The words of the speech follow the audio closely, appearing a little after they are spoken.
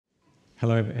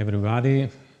Hello everybody,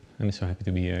 I'm so happy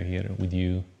to be here with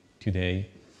you today.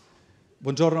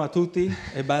 Buongiorno a tutti,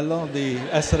 è bello di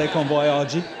essere con voi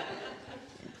oggi.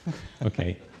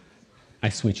 Ok,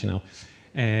 I switch now.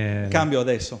 Cambio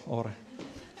adesso, ora.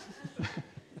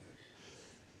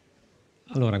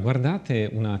 Allora, guardate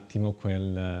un attimo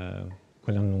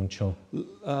quell'annuncio.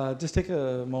 Just take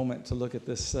a moment to look at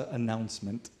this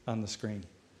announcement on the screen.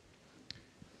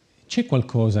 C'è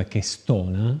qualcosa che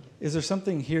stona? Is there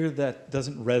something here that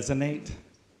doesn't resonate?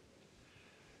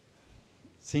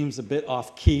 Seems a bit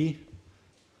off key?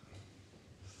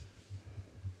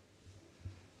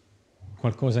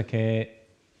 Qualcosa che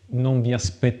non vi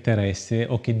aspettereste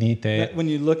o che dite... That when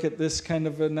you look at this kind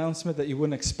of announcement that you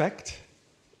wouldn't expect?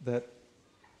 That...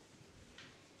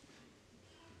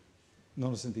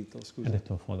 Non ho sentito, scusa. Ha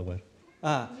detto follower.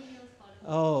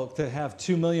 Oh, to have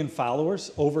 2 million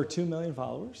followers, over 2 million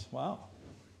followers? Wow.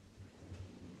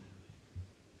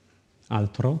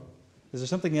 Altro? Is there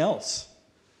something else?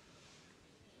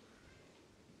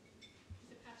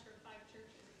 The pastor of 5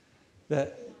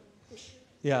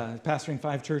 churches. Pastoring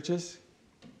 5 churches.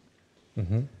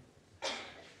 Mm-hmm.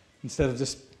 Instead of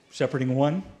just shepherding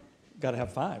one, got to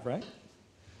have 5, right?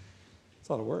 It's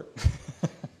a lot of work.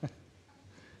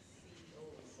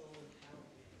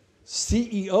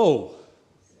 CEO,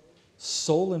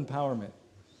 Soul Empowerment.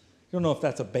 You don't know if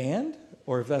that's a band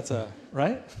or if that's a,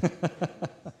 right?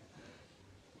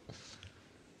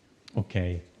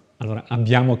 Ok, allora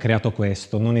abbiamo creato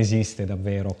questo, non esiste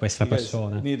davvero questa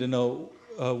persona. You need to know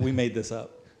we made this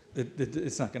up.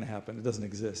 It's not going to happen. It doesn't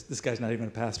exist. This guy's not even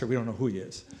a pastor. We don't know who he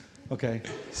is. Okay?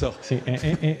 So Sì,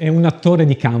 è un attore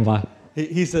di Canva.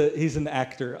 he's an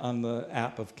actor on the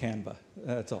app of Canva.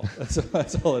 That's all.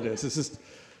 That's all it is. It's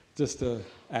just an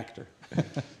actor.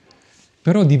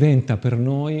 Però diventa per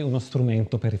noi uno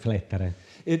strumento per riflettere.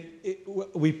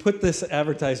 We put this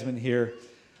advertisement here,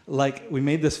 like we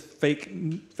made this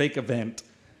fake event,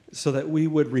 so that we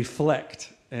would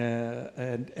reflect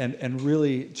and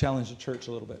really challenge the church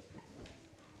a little bit.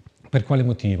 Per quale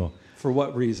motivo? For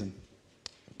what reason?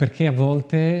 Perché a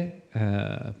volte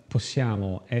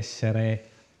possiamo essere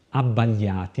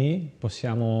abbagliati,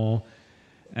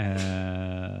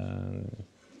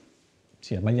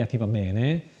 abbagliati va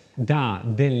bene, da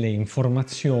delle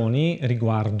informazioni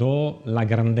riguardo la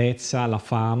grandezza, la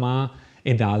fama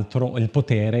ed altro, il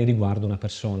potere riguardo una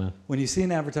persona. When you see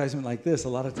an advertisement like this, a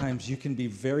lot of times you can be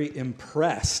very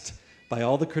impressed by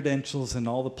all the credentials and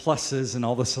all the pluses and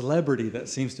all the celebrity that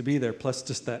seems to be there, plus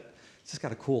just that, it's just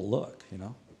got a cool look, you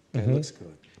know? It looks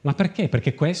good. Ma perché?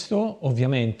 Perché questo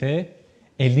ovviamente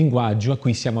è il linguaggio a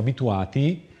cui siamo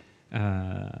abituati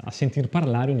a sentir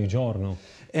parlare ogni giorno.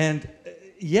 And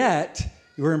yet,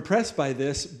 we're impressed by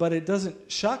this, but it doesn't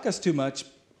shock us too much,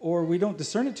 or we don't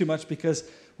discern it too much, because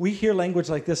we hear language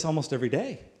like this almost every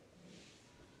day.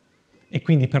 E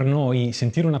quindi per noi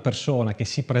sentire una persona che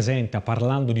si presenta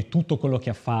parlando di tutto quello che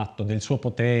ha fatto, del suo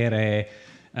potere,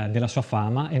 della sua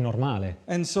fama, è normale.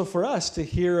 And so for us to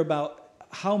hear about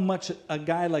how much a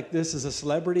guy like this is a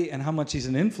celebrity and how much he's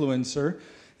an influencer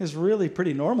is really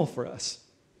pretty normal for us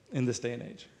in this day and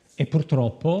age. E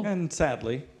purtroppo, And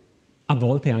sadly, a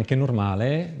volte è anche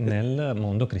normale nel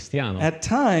mondo cristiano, at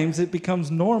times it becomes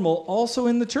normal also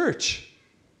in the church.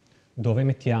 dove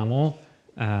mettiamo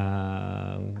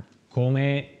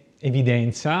come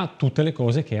evidenza tutte le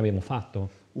cose che abbiamo fatto.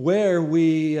 Where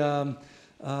we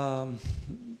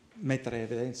mettere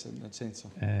evidenza, nel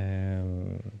senso.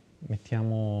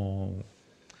 Mettiamo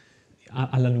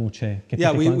alla luce. Che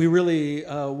Yeah, tutti we quanti- really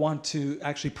want to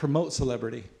actually promote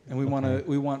celebrity, and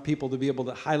we want people to be able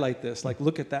to highlight this, like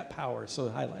look at that power, so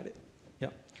highlight it.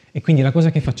 Yeah. E quindi la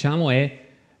cosa che facciamo è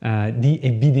di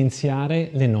evidenziare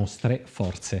le nostre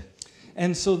forze.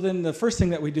 And so then the first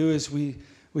thing that we do is we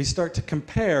start to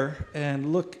compare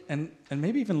and look and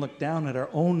maybe even look down at our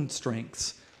own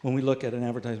strengths when we look at an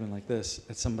advertisement like this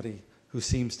at somebody who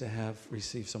seems to have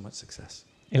received so much success.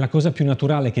 E la cosa più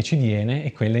naturale che ci viene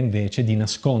è quella invece di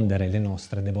nascondere le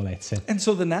nostre debolezze. And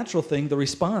so the natural thing,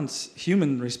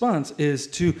 human response, is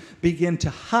to begin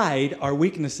to hide our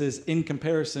weaknesses in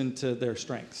comparison to their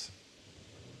strengths.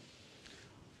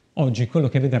 Oggi quello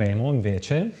che vedremo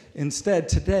invece Instead,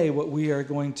 today, what we are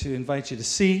going to invite you to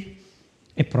see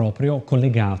è proprio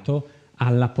collegato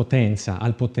alla potenza,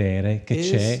 al potere che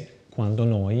c'è quando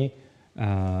noi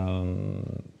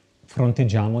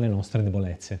fronteggiamo le nostre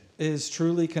debolezze. is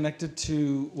truly connected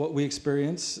to what we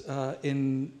experience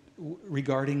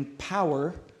regarding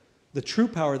power, the true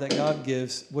power that God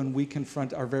gives when we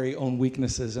confront our very own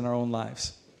weaknesses in our own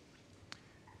lives.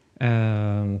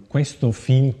 Questo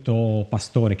finto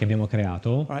pastore che abbiamo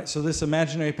creato All right, so this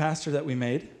imaginary pastor that we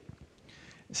made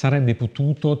sarebbe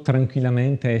potuto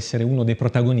tranquillamente essere uno dei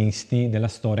protagonisti della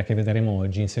storia che vedremo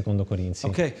oggi in Secondo Corinzi.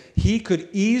 Okay, he could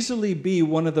easily be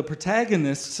one of the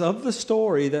protagonists of the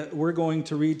story that we're going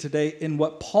to read today in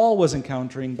what Paul was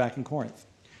encountering back in Corinth.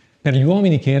 Per gli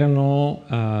uomini che erano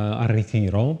al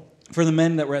ritiro, For the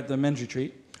men that were at the men's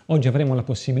retreat, oggi avremo la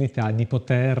possibilità di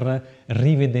poter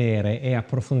rivedere e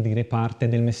approfondire parte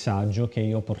del messaggio che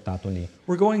io ho portato lì.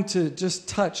 we're going to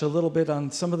just touch a little bit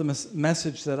on some of the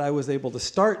message that I was able to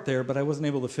start there, but I wasn't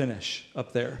able to finish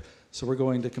up there. So we're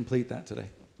going to complete that today.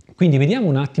 Quindi vediamo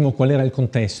un attimo qual era il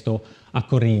contesto a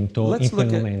Corinto in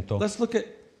quel momento. Let's look at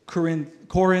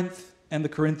Corinth and the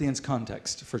Corinthians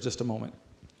context for just a moment.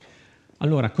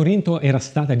 Allora, Corinto era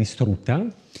stata distrutta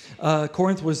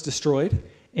Corinth was destroyed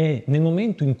e nel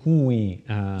momento in cui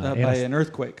by an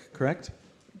earthquake, correct?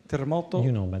 Terremoto?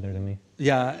 You know better than me.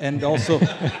 Yeah, and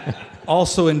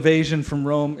also invasion from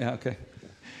Rome. Yeah, okay.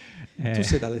 Tu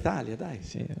sei dall'Italia, dai.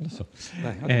 Sì, lo so.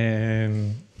 Dai,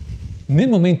 okay. Nel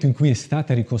momento in cui è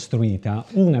stata ricostruita,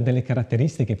 una delle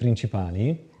caratteristiche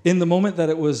principali In the moment that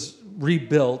it was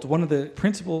rebuilt, one of the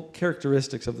principal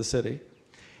characteristics of the city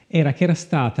era che era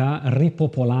stata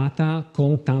ripopolata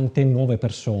con tante nuove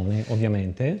persone,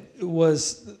 ovviamente.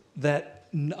 was that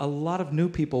a lot of new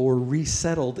people were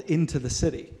resettled into the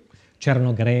city.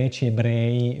 C'erano greci,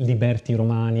 ebrei, liberti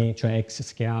romani, cioè ex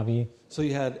schiavi. So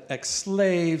you had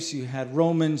ex-slaves, you had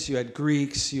Romans, you had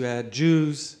Greeks, you had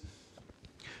Jews.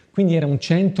 Quindi era un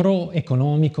centro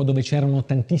economico dove c'erano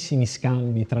tantissimi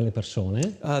scambi tra le persone.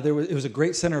 It was a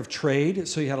great center of trade,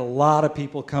 so you had a lot of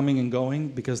people coming and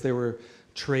going because they were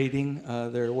trading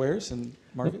their wares and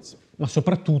markets. Ma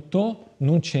soprattutto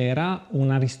non c'era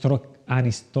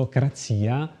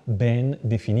un'aristocrazia ben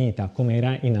definita, come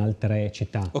era in altre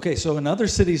città. Okay, so in other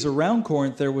cities around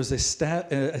Corinth, there was a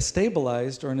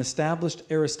stabilized or an established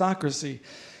aristocracy.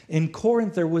 In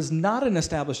Corinth, there was not an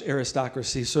established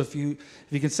aristocracy. So if you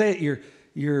can say it,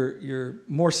 your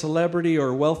more celebrity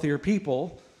or wealthier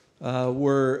people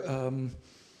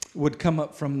would come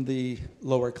up from the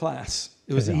lower class.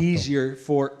 It was Esatto. easier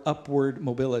for upward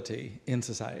mobility in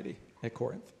society at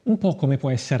Corinth. Un po' come può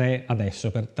essere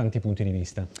adesso per tanti punti di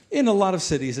vista. In a lot of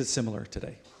cities, it's similar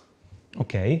today.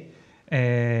 Ok?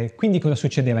 Quindi cosa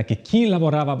succedeva? Che chi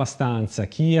lavorava abbastanza,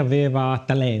 chi aveva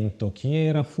talento, chi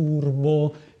era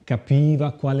furbo,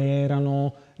 capiva quali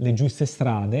erano le giuste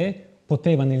strade,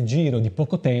 poteva nel giro di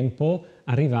poco tempo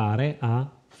arrivare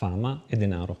a fama e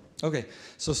denaro. Okay,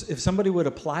 so if somebody would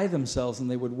apply themselves and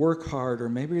they would work hard, or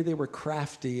maybe they were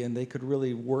crafty and they could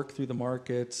really work through the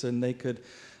markets and they could,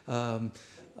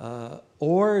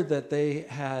 or that they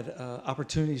had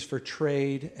opportunities for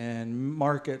trade and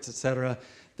markets, etc.,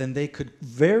 then they could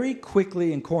very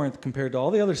quickly in Corinth, compared to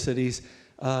all the other cities,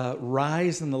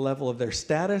 rise in the level of their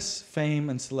status, fame,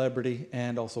 and celebrity,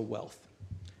 and also wealth.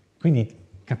 Quindi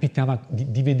capitava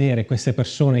di vedere queste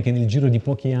persone che nel giro di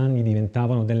pochi anni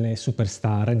diventavano delle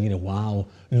superstar e dire wow,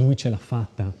 lui ce l'ha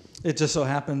fatta. It just so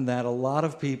happened that a lot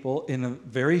of people in a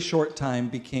very short time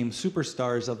became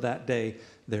superstars of that day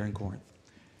there in Corinth.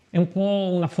 È un po'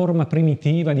 una forma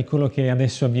primitiva di quello che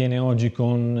adesso avviene oggi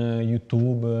con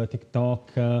YouTube,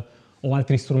 TikTok o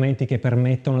altri strumenti che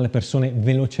permettono alle persone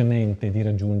velocemente di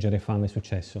raggiungere fama e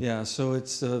successo. Yeah, so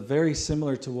it's very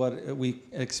similar to what we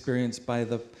experienced by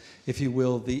the, if you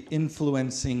will, the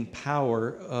influencing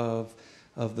power of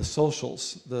the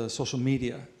socials, the social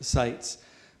media sites.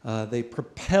 They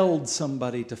propelled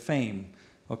somebody to fame,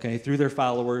 okay, through their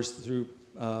followers, through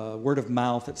word of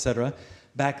mouth, etc.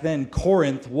 Back then,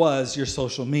 Corinth was your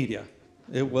social media.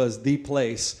 It was the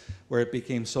place where it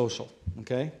became social,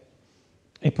 okay?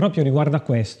 E proprio riguardo a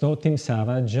questo, Tim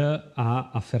Savage ha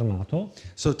affermato: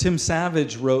 So Tim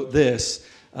Savage wrote this.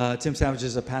 Tim Savage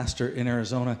is a pastor in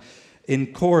Arizona.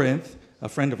 In Corinth, a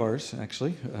friend of ours,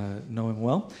 actually, know him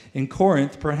well. In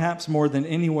Corinth, perhaps more than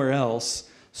anywhere else,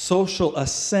 social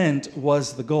ascent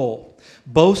was the goal.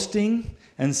 Boasting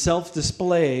and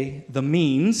self-display the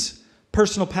means,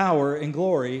 personal power and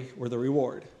glory were the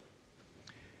reward.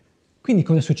 Quindi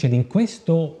cosa succede? In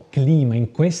questo clima,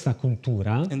 in questa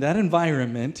cultura, In that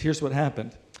environment, here's what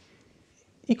happened.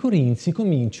 i corinzi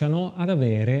cominciano ad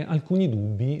avere alcuni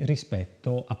dubbi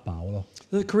rispetto a Paolo.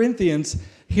 The Corinthians,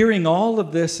 hearing all of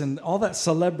this and all that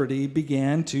celebrity,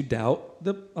 began to doubt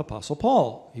the Apostle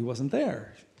Paul. He wasn't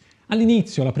there.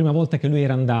 All'inizio, la prima volta che lui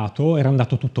era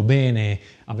andato tutto bene,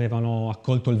 avevano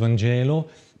accolto il Vangelo,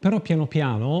 però piano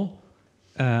piano,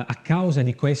 a causa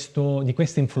di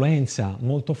questa influenza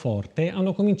molto forte,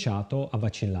 hanno cominciato a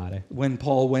vacillare. When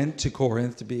Paul went to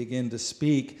Corinth to begin to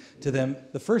speak to them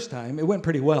the first time, it went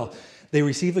pretty well. They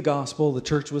received the gospel, the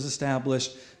church was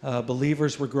established,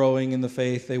 believers were growing in the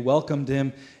faith, they welcomed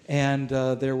him, and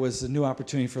there was a new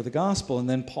opportunity for the gospel, and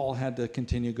then Paul had to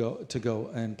continue to go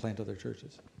and plant other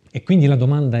churches. E quindi la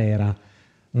domanda era,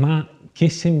 ma che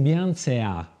sembianze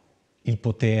ha il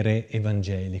potere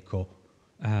evangelico?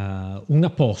 Un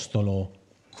apostolo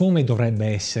come dovrebbe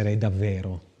essere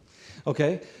davvero?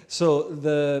 Okay, so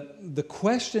the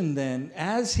question then,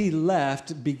 as he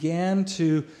left, began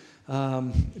to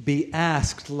be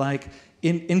asked, like,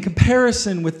 in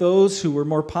comparison with those who were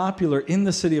more popular in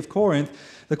the city of Corinth,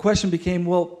 the question became,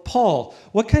 well, Paul,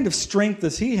 what kind of strength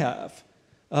does he have?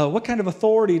 What kind of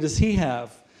authority does he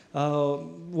have?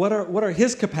 What are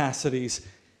his capacities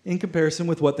in comparison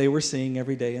with what they were seeing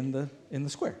every day in the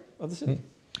square of the city?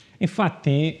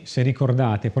 Infatti, se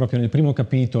ricordate, proprio nel primo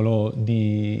capitolo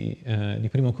di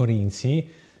Primo Corinzi,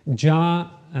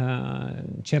 già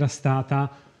c'era stata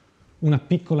una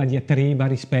piccola diatriba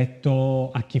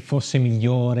rispetto a chi fosse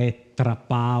migliore tra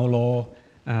Paolo,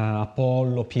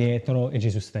 Apollo, Pietro e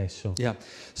Gesù stesso. Yeah.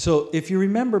 So if you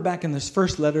remember back in this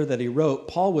first letter that he wrote,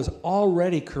 Paul was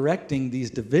already correcting these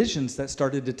divisions that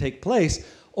started to take place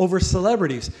over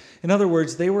celebrities. In other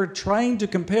words, they were trying to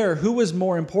compare who was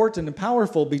more important and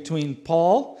powerful between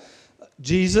Paul,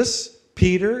 Jesus,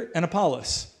 Peter, and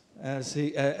Apollos, as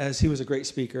he was a great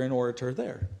speaker and orator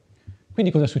there.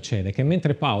 Quindi cosa succede? Che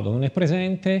mentre Paolo non è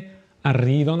presente,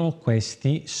 arrivano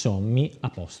questi sommi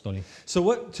apostoli. So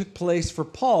what took place for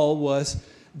Paul was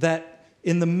that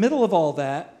in the middle of all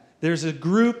that, there's a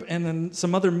group and then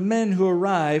some other men who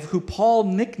arrive who Paul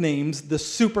nicknames the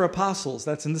super apostles.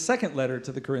 That's in the second letter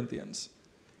to the Corinthians.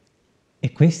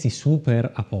 E questi super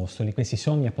apostoli, questi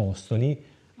sommi apostoli,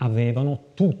 avevano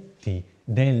tutti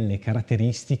delle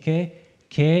caratteristiche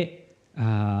che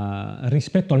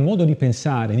rispetto al modo di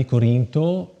pensare di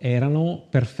Corinto erano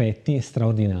perfetti e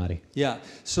straordinari. Yeah,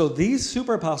 so these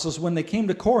super apostles, when they came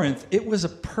to Corinth, it was a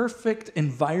perfect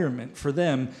environment for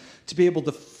them to be able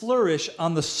to flourish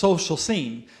on the social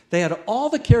scene. They had all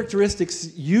the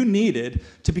characteristics you needed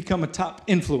to become a top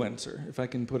influencer, if I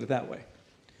can put it that way.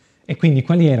 E quindi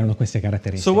quali erano queste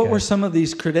caratteristiche? So what were some of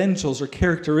these credentials or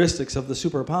characteristics of the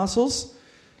super apostles?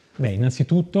 Beh,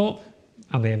 innanzitutto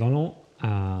avevano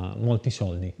molti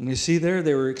soldi. And you see there,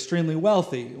 they were extremely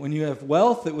wealthy. When you have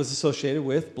wealth, it was associated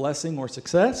with blessing or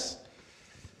success.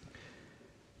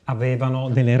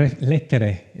 Avevano delle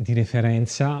lettere di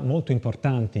referenza molto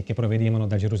importanti che provenivano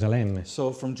da Gerusalemme.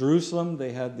 So from Jerusalem,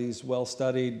 they had these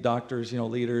well-studied doctors,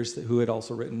 leaders who had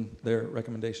also written their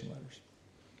recommendation letters.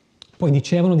 Poi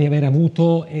dicevano di aver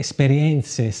avuto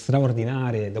esperienze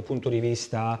straordinarie dal punto di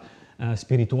vista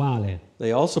spirituale.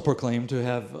 They also proclaimed to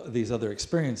have these other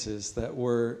experiences that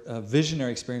were visionary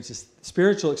experiences,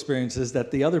 spiritual experiences that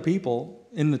the other people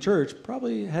in the church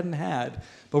probably hadn't had,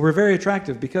 but were very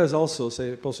attractive because also,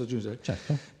 say, Apostle Giuseppe,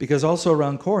 Certo. because also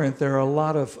around Corinth there are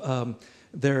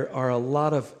a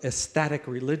lot of ecstatic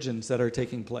religions that are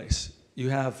taking place. You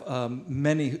have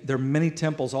there are many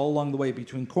temples all along the way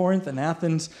between Corinth and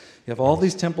Athens. You have all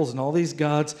these temples and all these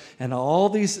gods and all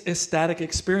these ecstatic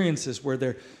experiences where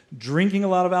they're drinking a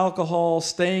lot of alcohol,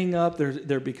 staying up,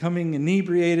 they're becoming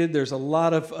inebriated, there's a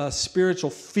lot of spiritual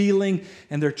feeling,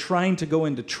 and they're trying to go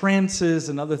into trances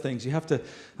and other things. You have to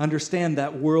understand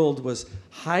that world was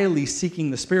highly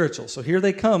seeking the spiritual. So here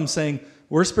they come saying,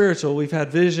 we're spiritual, we've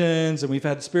had visions, and we've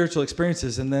had spiritual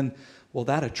experiences, and then, well,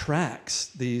 that attracts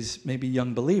these maybe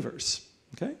young believers,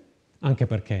 okay? Anche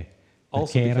perché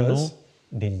erano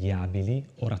degli abili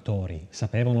oratori,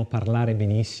 sapevano parlare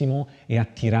benissimo e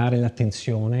attirare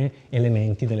l'attenzione e le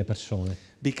menti delle persone.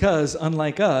 Because,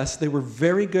 unlike us, they were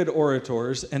very good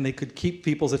orators and they could keep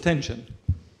people's attention.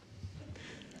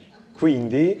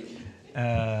 Quindi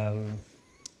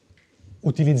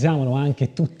utilizzavano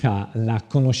anche tutta la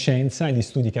conoscenza e gli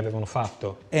studi che avevano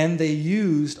fatto. And they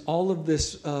used all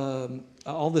this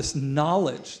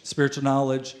knowledge, spiritual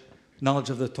knowledge, knowledge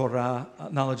of the Torah,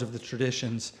 knowledge of the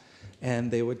traditions,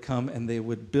 and they would come and they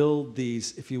would build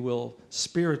these, if you will,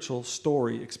 spiritual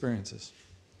story experiences.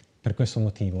 Per questo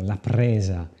motivo la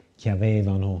presa che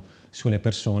avevano sulle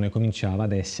persone cominciava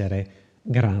ad essere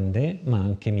grande ma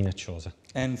anche minacciosa.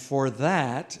 And for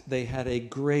that, they had a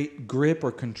great grip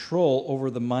or control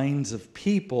over the minds of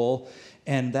people,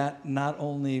 and that not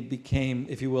only became,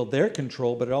 if you will, their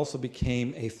control, but it also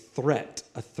became a threat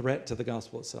to the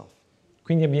gospel itself.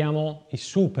 Quindi abbiamo i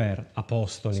super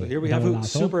apostoli So here we da un have lato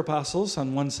super apostles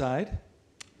on one side,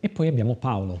 e poi abbiamo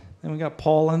Paolo. and we got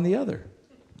Paul on the other.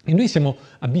 E noi siamo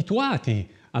abituati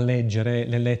a leggere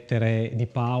le lettere di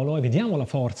Paolo e vediamo la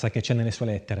forza che c'è nelle sue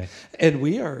lettere. And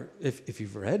we are, if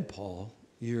you've read Paul,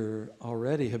 you're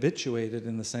already habituated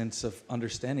in the sense of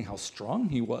understanding how strong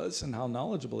he was and how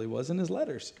knowledgeable he was in his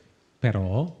letters.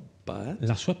 Però But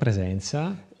la sua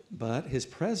presenza his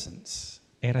presence,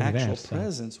 era actual diversa.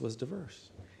 presence was diverse.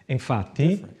 E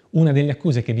infatti una delle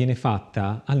accuse che viene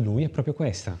fatta a lui è proprio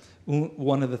questa.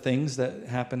 One of the things that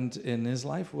happened in his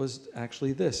life was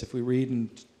actually this. If we read in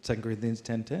 2 Corinthians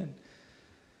 10:10,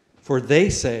 for they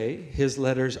say his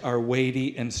letters are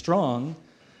weighty and strong,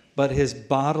 but his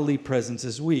bodily presence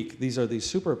is weak. These are these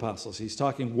super apostles. He's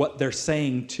talking what they're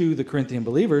saying to the Corinthian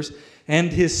believers,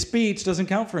 and his speech doesn't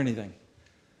count for anything.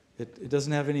 It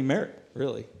doesn't have any merit,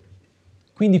 really.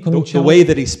 Quindi The cominciamo... way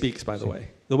that he speaks, by the way.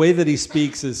 The way that he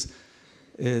speaks is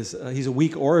he's a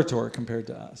weak orator compared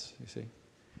to us, you see.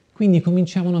 Quindi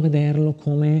cominciavano a vederlo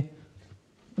come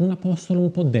un apostolo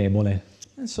un po' debole.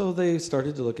 And so they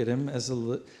started to look at him as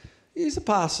he's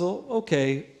apostle,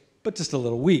 okay, but just a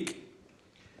little weak.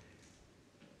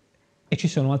 E ci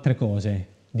sono altre cose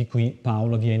di cui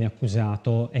Paolo viene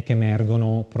accusato e che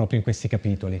emergono proprio in questi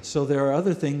capitoli. So there are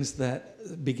other things that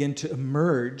begin to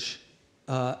emerge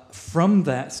from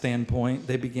that standpoint.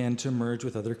 They began to emerge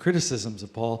with other criticisms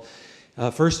of Paul.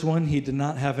 First one, he did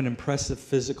not have an impressive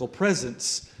physical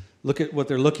presence. Look at what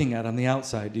they're looking at on the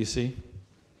outside. Do you see?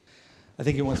 I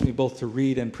think he wants me both to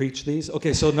read and preach these.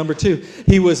 Okay, so number 2,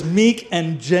 he was meek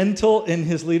and gentle in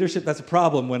his leadership. That's a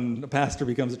problem when a pastor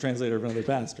becomes a translator of another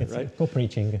pastor, It's right?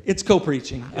 co-preaching. It's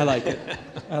co-preaching. I like it.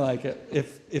 I like it.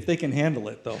 If they can handle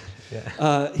it, though.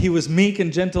 Yeah. He was meek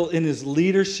and gentle in his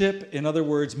leadership. In other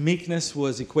words, meekness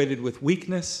was equated with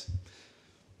weakness.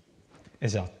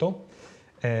 Esatto.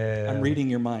 I'm reading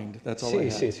your mind. That's all I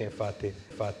have. Sì, infatti.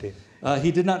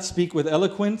 He did not speak with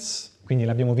eloquence. Quindi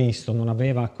l'abbiamo visto, non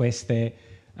aveva questa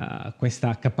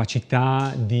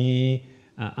capacità di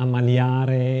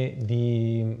ammaliare,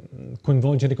 di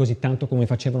coinvolgere così tanto come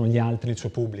facevano gli altri il suo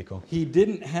pubblico. He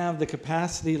didn't have the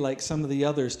capacity like some of the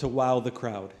others to wow the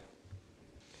crowd.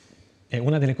 E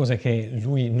una delle cose che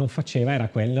lui non faceva era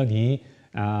quella di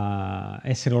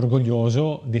essere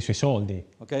orgoglioso dei suoi soldi.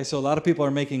 Okay, so a lot of people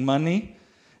are making money,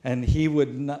 and he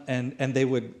would not, and they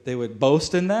would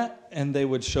boast in that, and they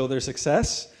would show their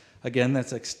success. Again,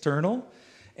 that's external.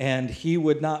 And he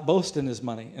would not boast in his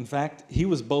money. In fact, he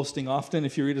was boasting often,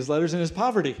 if you read his letters, in his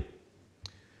poverty.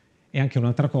 E anche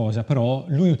un'altra cosa, però,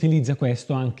 lui utilizza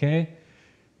questo anche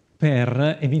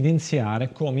per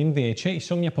evidenziare come invece i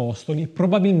sommi apostoli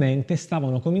probabilmente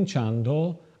stavano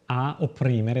cominciando a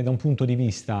opprimere da un punto di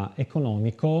vista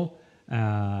economico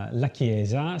la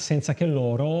Chiesa senza che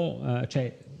loro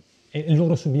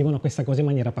subivano questa cosa in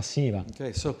maniera passiva.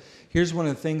 Okay, so here's one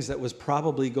of the things that was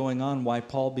probably going on why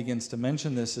Paul begins to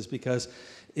mention this is because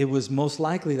it was most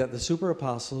likely that the super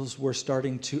apostles were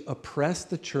starting to oppress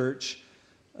the church,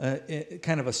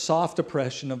 kind of a soft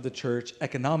oppression of the church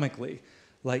economically,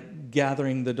 like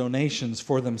gathering the donations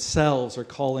for themselves or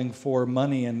calling for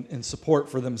money and support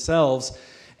for themselves.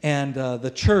 And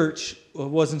the church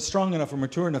wasn't strong enough or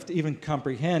mature enough to even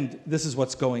comprehend this is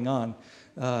what's going on.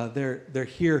 They're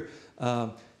here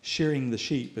shearing the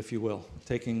sheep, if you will,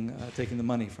 taking the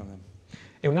money from them.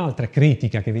 E un'altra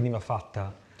critica che veniva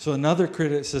fatta So another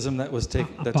criticism that was a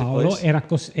that took Paolo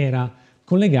place era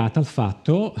collegata al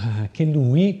fatto che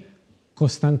lui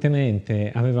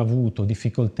costantemente aveva avuto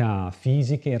difficoltà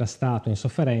fisiche, era stato in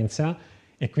sofferenza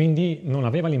e quindi non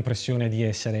aveva l'impressione di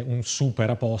essere un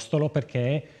super apostolo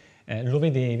perché lo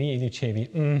vedevi e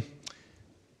dicevi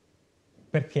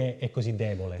perché è così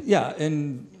debole. Yeah,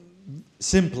 and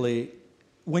simply,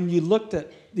 when you looked at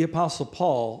the Apostle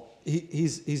Paul,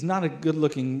 he's not a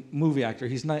good-looking movie actor.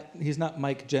 He's not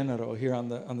Mike Genero here on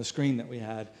the screen that we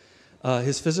had.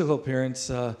 His physical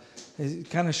appearance, he's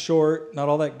kind of short, not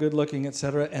all that good-looking,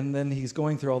 etc. And then he's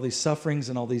going through all these sufferings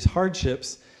and all these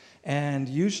hardships. And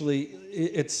usually,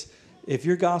 it's if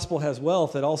your gospel has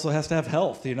wealth, it also has to have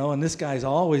health, you know. And this guy's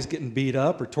always getting beat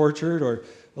up or tortured, or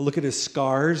look at his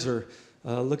scars, or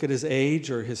look at his age,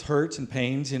 or his hurts and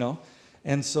pains, you know.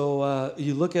 And so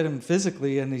you look at him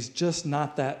physically, and he's just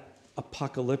not that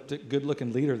apocalyptic,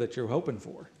 good-looking leader that you're hoping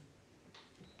for.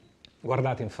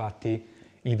 Guardate infatti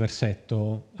il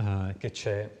versetto che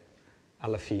c'è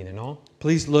alla fine, no?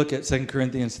 Please look at 2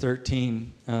 Corinthians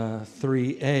 13,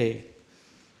 3a.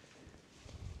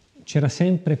 C'era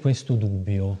sempre questo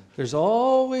dubbio. There's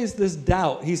always this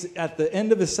doubt. He's at the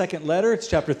end of his second letter, it's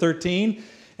chapter 13,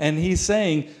 and he's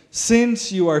saying,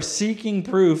 since you are seeking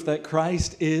proof that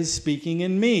Christ is speaking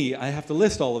in me, I have to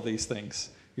list all of these things.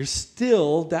 You're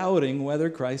still doubting whether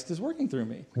Christ is working through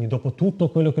me. Quindi dopo tutto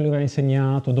quello che lui aveva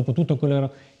insegnato, dopo tutto quello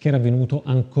che era avvenuto,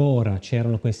 ancora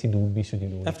c'erano questi dubbi su di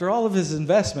lui. After all of his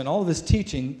investment, all of his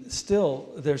teaching,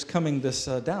 still there's coming this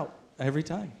doubt every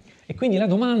time. E quindi la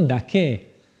domanda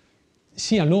che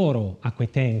sia loro a quei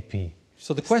tempi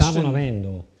stavano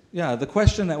avendo, the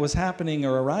question that was happening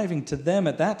or arriving to them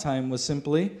at that time was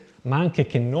simply, ma anche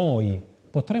che noi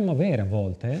potremmo avere a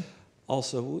volte,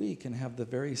 also we can have the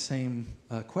very same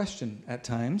question at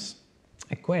times.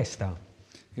 è questa.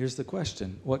 Here's the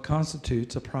question. What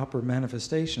constitutes a proper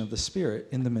manifestation of the Spirit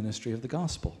in the ministry of the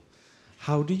gospel?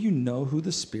 How do you know who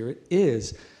the Spirit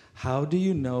is? How do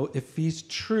you know if he's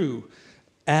true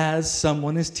as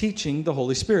someone is teaching the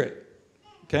Holy Spirit?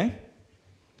 Okay?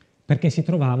 Perché si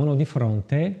trovavano di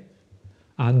fronte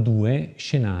a due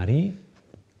scenari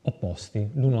opposti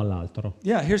l'uno all'altro.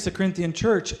 Yeah, here's the Corinthian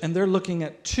church, and they're looking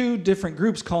at two different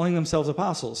groups calling themselves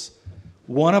apostles.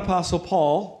 One apostle,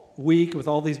 Paul, weak with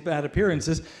all these bad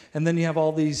appearances, and then you have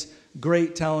all these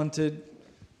great, talented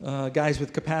guys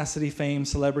with capacity, fame,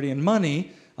 celebrity, and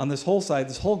money on this whole side,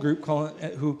 this whole group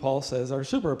who Paul says are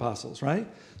super apostles, right?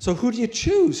 So who do you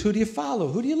choose? Who do you follow?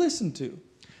 Who do you listen to?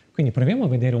 Quindi proviamo a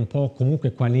vedere un po'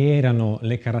 comunque quali erano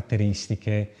le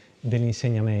caratteristiche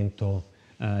dell'insegnamento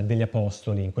degli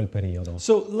apostoli in quel periodo.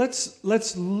 So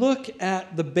let's look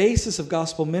at the basis of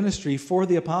gospel ministry for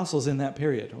the apostles in that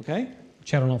period, okay?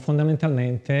 C'erano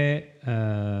fondamentalmente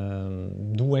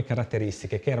due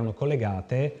caratteristiche che erano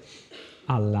collegate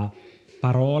alla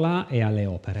parola e alle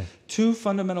opere. Two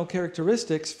fundamental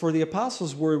characteristics for the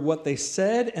apostles were what they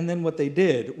said and then what they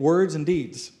did, words and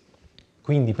deeds.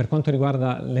 Quindi per quanto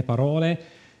riguarda le parole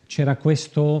c'era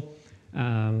questo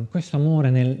amore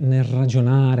nel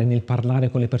ragionare, nel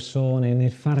parlare con le persone,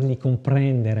 nel fargli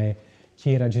comprendere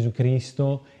chi era Gesù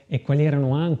Cristo e quali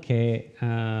erano anche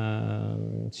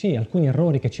alcuni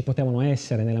errori che ci potevano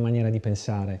essere nella maniera di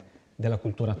pensare della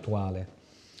cultura attuale.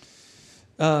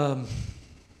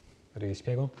 Vi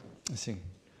spiego? Sì.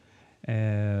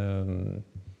 Era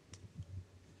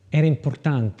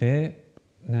importante.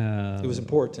 It was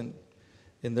important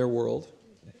in their world.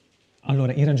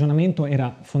 Allora, il ragionamento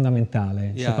era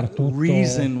fondamentale, soprattutto.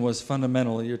 Reason was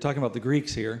fundamental. You're talking about the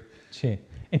Greeks here. Sì.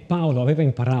 E Paolo aveva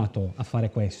imparato a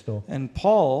fare questo. And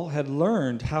Paul had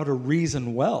learned how to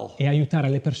reason well. E aiutare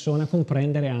le persone a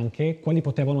comprendere anche quali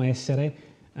potevano essere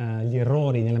gli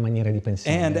errori nella maniera di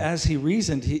pensare. And as he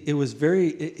reasoned,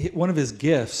 one of his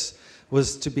gifts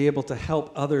was to be able to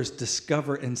help others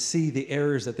discover and see the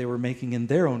errors that they were making in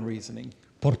their own reasoning.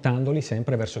 Portandoli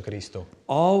sempre verso Cristo.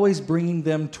 Always bringing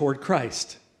them toward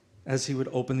Christ as he would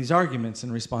open these arguments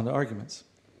and respond to arguments.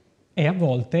 E a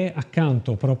volte,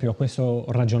 accanto proprio a questo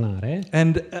ragionare,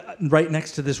 and right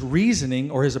next to this reasoning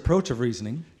or his approach of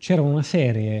reasoning, c'era una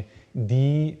serie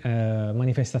di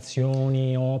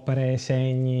manifestazioni, opere,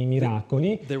 segni,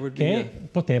 miracoli che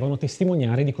potevano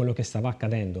testimoniare di quello che stava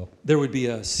accadendo. There would be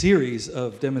a series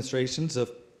of demonstrations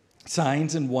of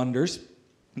signs and wonders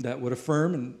that would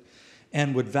affirm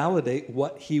and would validate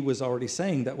what he was already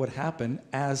saying that would happen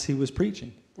as he was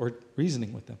preaching or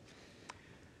reasoning with them.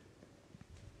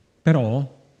 Però,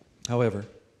 however,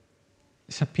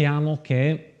 sappiamo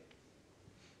che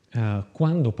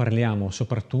quando parliamo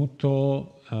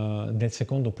soprattutto del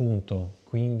secondo punto,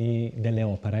 quindi delle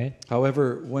opere,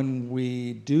 however, when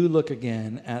we do look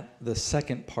again at the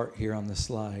second part here on the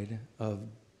slide of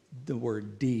the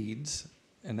word deeds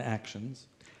and actions,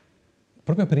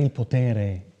 proprio per il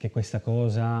potere che questa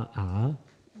cosa ha,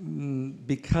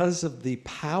 because of the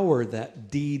power that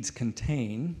deeds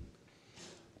contain,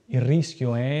 il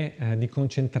rischio è di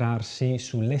concentrarsi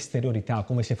sull'esteriorità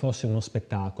come se fosse uno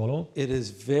spettacolo. It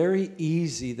is very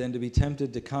easy then to be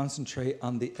tempted to concentrate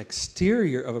on the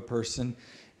exterior of a person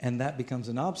and that becomes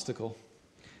an obstacle.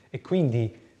 E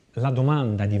quindi la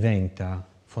domanda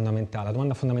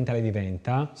fondamentale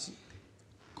diventa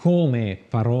come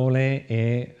parole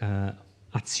e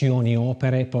azioni,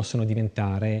 opere possono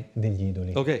diventare degli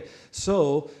idoli. Okay,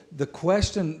 so the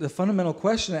fundamental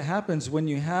question that happens when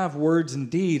you have words and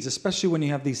deeds, especially when you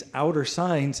have these outer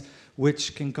signs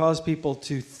which can cause people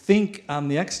to think on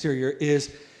the exterior,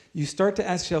 is you start to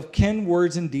ask yourself, can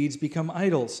words and deeds become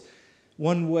idols?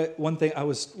 One thing, I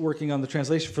was working on the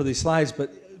translation for these slides, but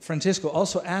Francesco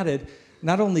also added,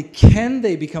 not only can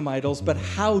they become idols, but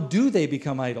how do they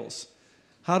become idols?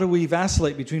 How do we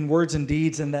vacillate between words and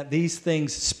deeds and that these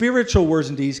things, spiritual words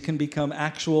and deeds, can become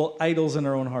actual idols in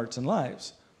our own hearts and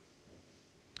lives?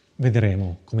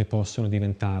 Vedremo come possono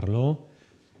diventarlo,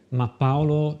 ma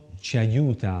Paolo ci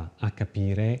aiuta a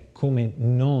capire come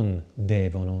non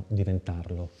devono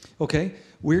diventarlo. Okay,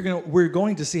 we're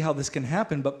going to see how this can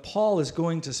happen, but Paul is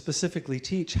going to specifically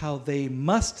teach how they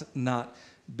must not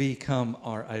become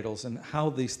our idols and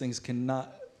how these things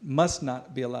must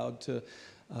not be allowed to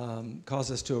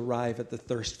cause us to arrive at the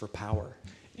thirst for power.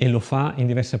 E lo fa in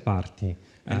diverse parti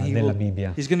della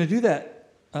Bibbia. He's going to do that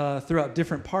throughout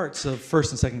different parts of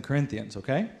 1st and 2nd Corinthians,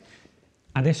 okay?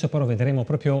 Adesso però vedremo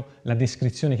proprio la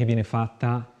descrizione che viene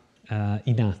fatta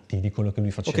in Atti di quello che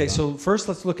lui faceva. Okay, so first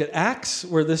let's look at Acts,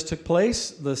 where this took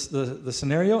place, the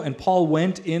scenario. And Paul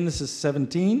went in, this is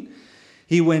 17.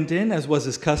 He went in, as was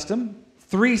his custom,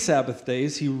 3 Sabbath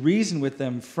days. He reasoned with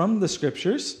them from the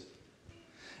Scriptures,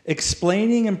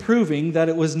 explaining and proving that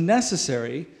it was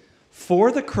necessary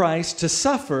for the Christ to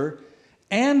suffer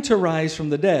and to rise from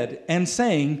the dead, and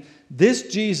saying, this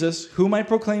Jesus, whom I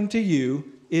proclaim to you,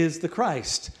 is the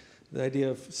Christ. The idea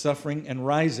of suffering and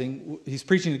rising. He's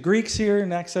preaching to Greeks here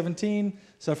in Acts 17.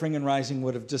 Suffering and rising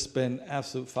would have just been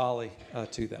absolute folly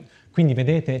to them. Quindi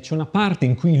vedete, c'è una parte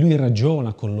in cui lui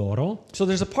ragiona con loro. So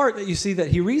there's a part that you see that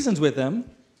he reasons with them.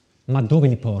 Ma dove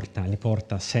li porta? Li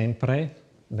porta sempre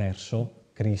verso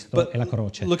Cristo e la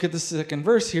croce. Look at the second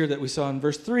verse here that we saw in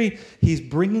verse 3. He's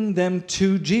bringing them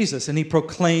to Jesus and he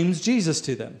proclaims Jesus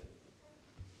to them.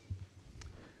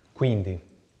 Quindi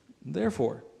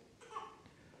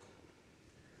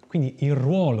il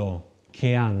ruolo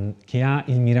che ha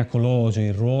il miracoloso,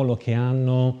 il ruolo che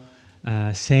hanno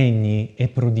segni e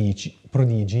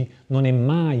prodigi non è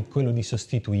mai quello di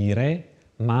sostituire,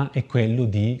 ma è quello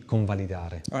di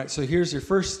convalidare. All right, so here's your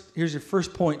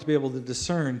first point to be able to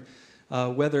discern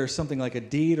whether something like a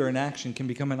deed or an action can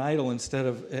become an idol instead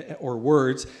of or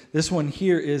words. This one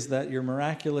here is that your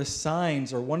miraculous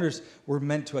signs or wonders were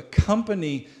meant to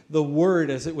accompany the word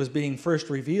as it was being first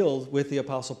revealed with the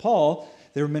Apostle Paul.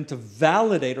 They were meant to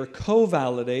validate or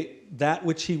co-validate that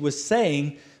which he was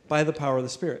saying by the power of the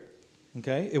Spirit.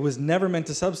 Okay? It was never meant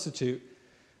to substitute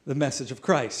the message of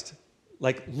Christ.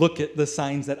 Like, look at the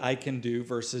signs that I can do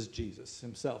versus Jesus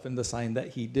himself and the sign that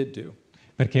he did do.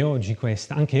 Perché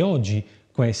anche oggi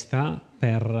questa,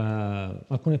 per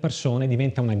alcune persone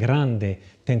diventa una grande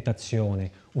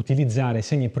tentazione, utilizzare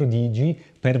segni e prodigi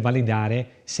per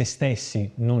validare se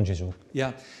stessi, non Gesù.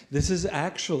 Yeah, this is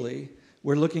actually,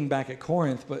 we're looking back at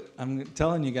Corinth, but I'm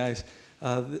telling you guys,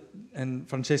 and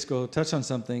Francesco touched on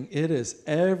something, it is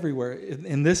everywhere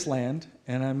in this land,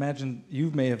 and I imagine you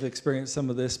may have experienced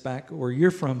some of this back where you're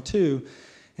from too,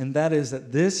 and that is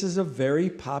that this is a very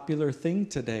popular thing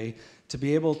today, to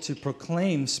be able to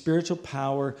proclaim spiritual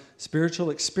power, spiritual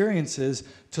experiences,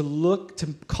 to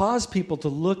cause people to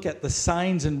look at the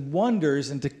signs and wonders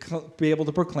and to be able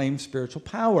to proclaim spiritual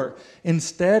power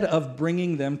instead of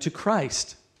bringing them to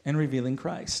Christ and revealing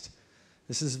Christ.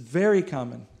 This is very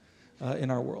common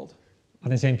in our world.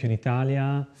 Ad esempio in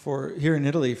Italia Here in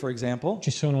Italy, for example,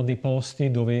 ci sono dei posti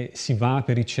dove si va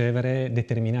per ricevere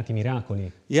determinati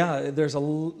miracoli. yeah, there's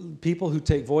people who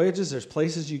take voyages, there's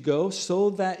places you go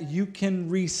so that you can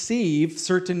receive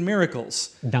certain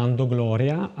miracles. Dando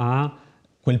gloria a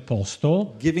quel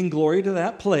posto, Giving glory to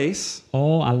that place,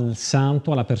 o al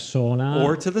santo, alla persona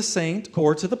or to the saint,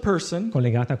 or to the person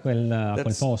collegata a quel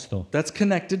posto. that's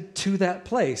connected to that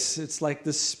place. It's like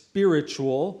the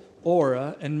spiritual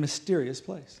aura and mysterious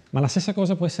place. Ma la stessa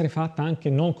cosa può essere fatta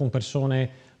anche non con persone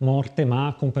morte,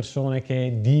 ma con persone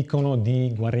che dicono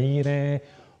di guarire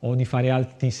o di fare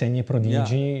altri segni e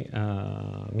prodigi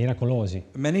miracolosi.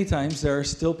 Many times there are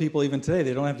still people even today,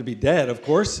 they don't have to be dead, of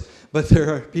course, but there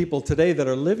are people today that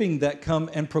are living that come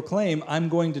and proclaim, I'm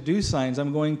going to do signs,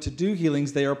 I'm going to do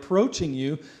healings. They are approaching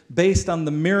you based on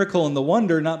the miracle and the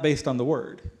wonder, not based on the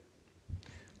word.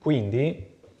 Quindi,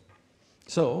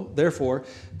 So, therefore,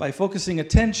 by focusing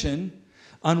attention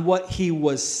on what he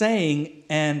was saying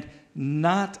and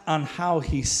not on how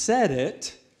he said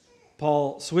it,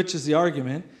 Paul switches the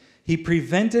argument. He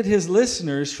prevented his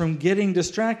listeners from getting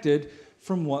distracted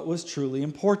from what was truly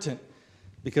important.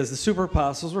 Because the super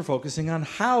apostles were focusing on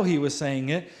how he was saying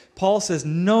it. Paul says,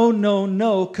 no, no,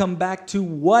 no, come back to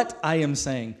what I am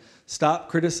saying. Stop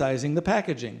criticizing the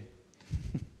packaging.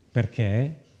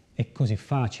 perché è così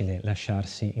facile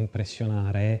lasciarsi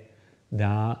impressionare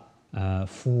da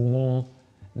fumo,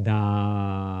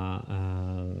 da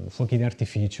fuochi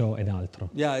d'artificio ed altro.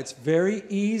 Yeah, it's very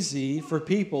easy for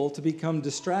people to become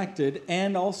distracted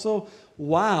and also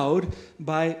wowed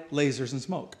by lasers and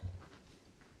smoke.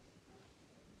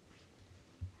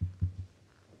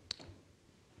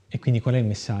 E quindi qual è il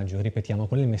messaggio? Ripetiamo,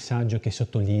 qual è il messaggio che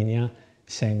sottolinea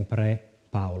sempre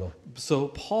Paolo? So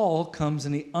Paul comes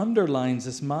and he underlines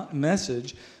this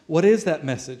message. What is that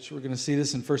message? We're going to see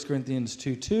this in 1 Corinthians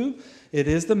 2:2. It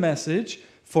is the message,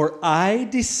 for I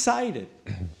decided,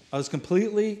 I was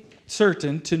completely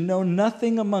certain to know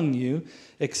nothing among you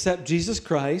except Jesus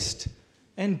Christ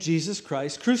and Jesus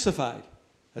Christ crucified.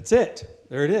 That's it.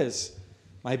 There it is.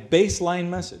 My baseline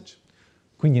message.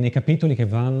 Quindi nei capitoli che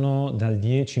vanno dal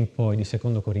 10 in poi di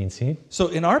Secondo Corinzi, So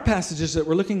in our passages that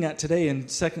we're looking at today in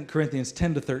 2 Corinthians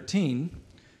 10 to 13,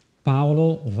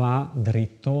 Paolo va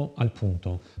dritto al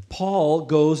punto, Paul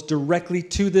goes directly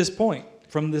to this point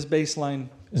from this baseline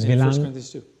in 1 Corinthians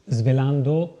 2.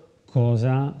 svelando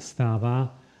cosa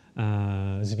stava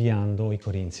sviando i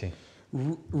Corinzi,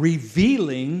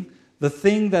 Revealing the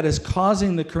thing that is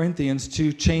causing the Corinthians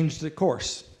to change the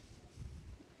course.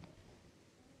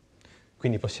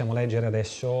 Quindi possiamo leggere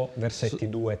adesso versetti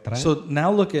 2 e 3. So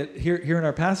now look at here in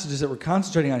our passages that we're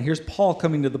concentrating on. Here's Paul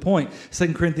coming to the point.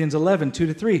 2 Corinthians 11,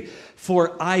 2-3.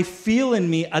 For I feel in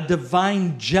me a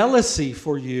divine jealousy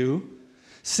for you,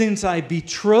 since I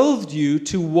betrothed you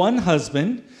to one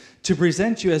husband to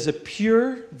present you as a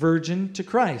pure virgin to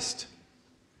Christ.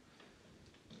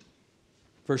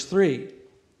 Verse 3.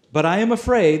 But I am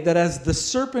afraid that as the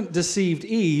serpent deceived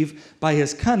Eve by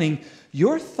his cunning,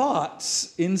 your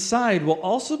thoughts inside will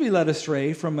also be led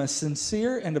astray from a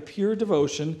sincere and a pure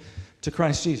devotion to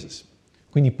Christ Jesus.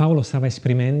 Quindi Paolo stava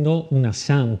esprimendo una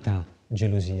santa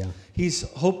gelosia.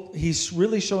 He's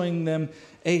really showing them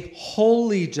a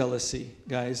holy jealousy,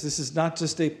 guys. This is not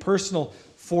just a personal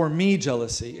for me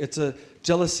jealousy. It's a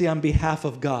jealousy on behalf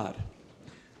of God.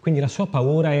 Quindi la sua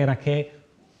paura era che,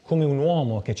 come un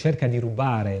uomo che cerca di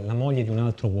rubare la moglie di un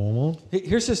altro uomo,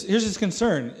 Here's his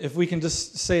concern, if we can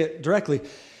just say it directly.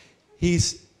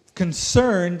 He's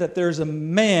concerned that there's a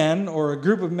man or a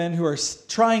group of men who are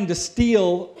trying to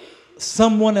steal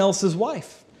someone else's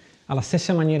wife. alla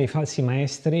stessa maniera i falsi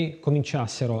maestri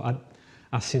cominciassero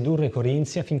a sedurre i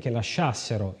Corinzi affinché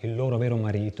lasciassero il loro vero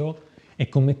marito e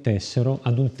commettessero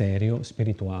adulterio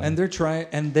spirituale.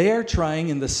 And they are trying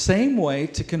in the same way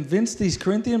to convince these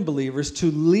Corinthian believers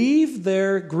to leave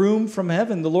their groom from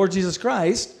heaven, the Lord Jesus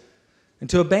Christ, and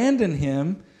to abandon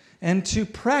him and to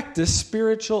practice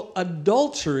spiritual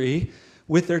adultery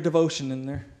with their devotion and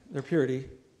their purity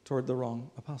toward the wrong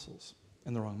apostles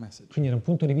and the wrong message. Quindi da un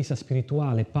punto di vista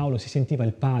spirituale Paolo si sentiva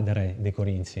il padre dei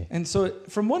Corinzi. And so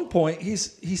from one point he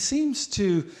seems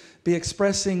to be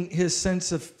expressing his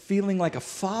sense of feeling like a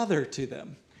father to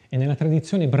them. E nella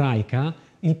tradizione ebraica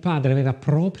il padre aveva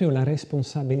proprio la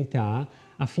responsabilità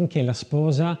affinché la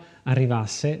sposa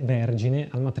arrivasse vergine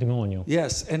al matrimonio.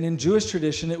 Yes, and in Jewish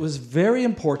tradition it was very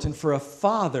important for a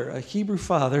father, a Hebrew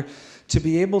father, to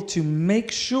be able to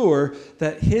make sure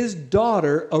that his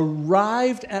daughter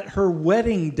arrived at her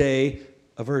wedding day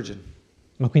a virgin.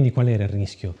 Ma quindi qual era il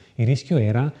rischio? Il rischio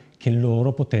era che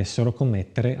loro potessero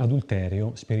commettere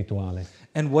adulterio spirituale.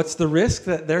 And what's the risk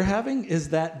that they're having is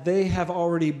that they have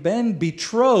already been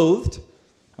betrothed,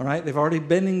 all right? They've already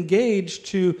been engaged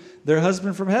to their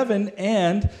husband from heaven,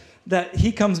 and that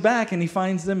he comes back and he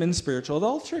finds them in spiritual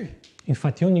adultery.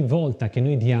 Infatti ogni volta che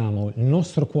noi diamo il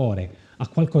nostro cuore a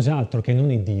qualcos'altro che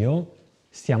non è Dio,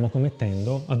 stiamo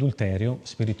commettendo adulterio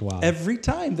spirituale. Every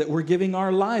time that we're giving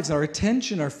our lives, our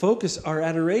attention, our focus, our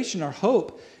adoration, our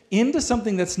hope into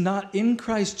something that's not in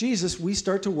Christ Jesus, we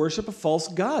start to worship a false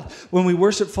god. When we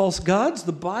worship false gods,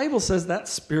 the Bible says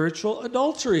that's spiritual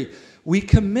adultery. We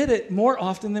commit it more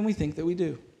often than we think that we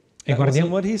do. That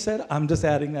wasn't what he said. I'm just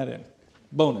adding that in.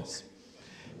 Bonus.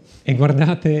 E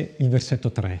guardate il versetto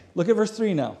 3. Look at verse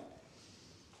 3 now.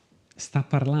 Sta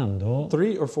parlando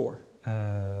 3 or 4?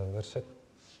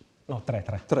 No, 3.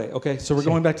 3. Okay, so we're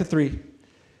going back to 3.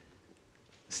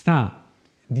 Sta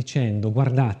dicendo,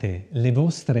 guardate, le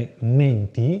vostre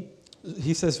menti,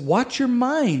 He says, watch your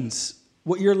minds,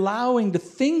 what you're allowing to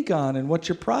think on and what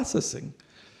you're processing.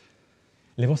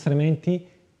 le vostre menti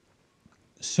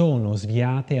sono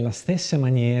sviate alla stessa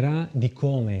maniera di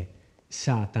come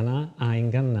Satana ha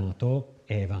ingannato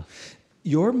Eva.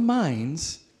 Your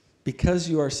minds, because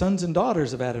you are sons and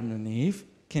daughters of Adam and Eve,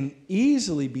 can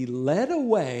easily be led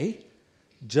away,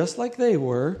 just like they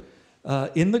were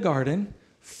in the garden,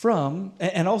 from,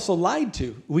 and also lied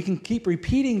to. We can keep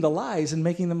repeating the lies and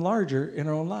making them larger in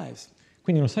our own lives.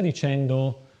 Quindi non sta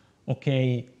dicendo,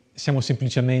 ok, siamo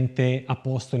semplicemente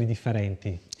apostoli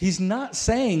differenti. He's not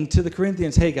saying to the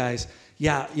Corinthians, hey guys,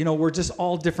 yeah, we're just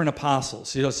all different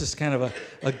apostles. It's just kind of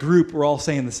a group, we're all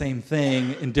saying the same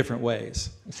thing in different ways.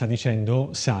 Sta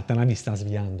dicendo, Satana vi sta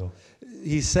sviando.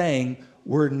 He's saying,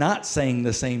 we're not saying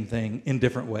the same thing in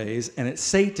different ways, and it's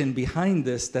Satan behind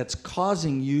this that's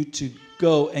causing you to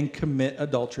go and commit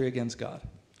adultery against God.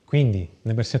 Quindi,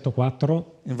 nel versetto 4,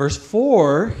 In verse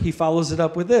 4, he follows it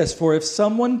up with this. For if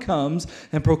someone comes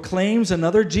and proclaims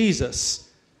another Jesus,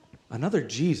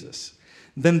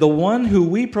 than the one who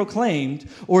we proclaimed,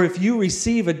 or if you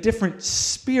receive a different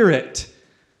spirit,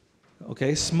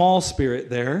 okay, small spirit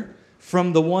there,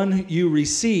 from the one you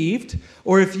received,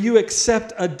 or if you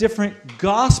accept a different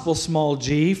gospel, small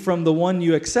g, from the one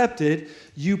you accepted,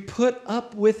 you put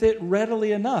up with it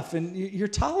readily enough, and you're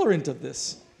tolerant of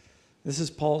this. This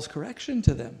is Paul's correction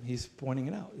to them. He's pointing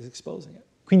it out. He's exposing it.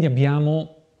 Quindi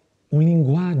abbiamo un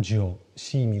linguaggio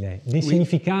simile, dei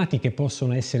significati che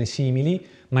possono essere simili,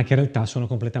 ma che in realtà sono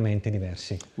completamente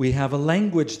diversi. We have a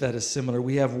language that is similar.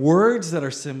 We have words that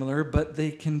are similar, but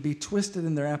they can be twisted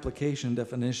in their application and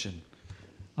definition.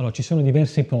 Allora, ci sono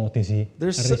diverse ipotesi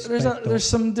There's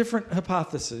some different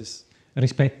hypotheses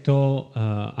rispetto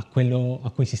a quello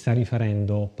a cui si sta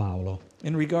riferendo Paolo.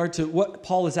 in regard to what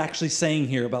Paul is actually saying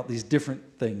here about these different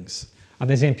things. Ad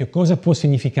esempio, cosa può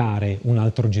significare un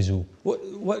altro Gesù?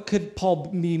 What could Paul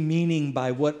be meaning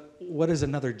by what is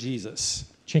another Jesus?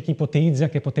 C'è chi ipotizza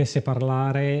che potesse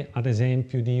parlare, ad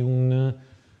esempio, di un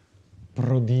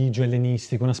prodigio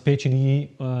ellenistico, una specie di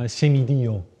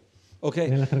semidio. Okay.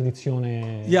 Nella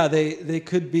tradizione. Yeah, they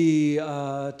could be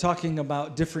talking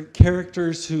about different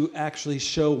characters who actually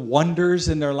show wonders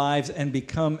in their lives and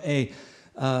become a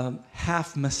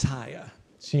half Messiah,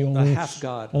 Sì, a half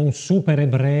God, o un super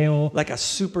ebreo. like a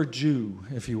super Jew,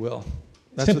 if you will.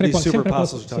 That's what these super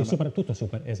apostles are talking about. Tutto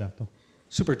super, esatto.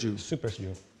 Super Jew. Super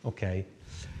Jew, ok.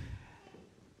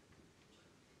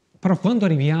 Però quando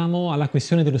arriviamo alla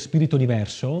questione dello spirito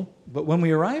diverso, But when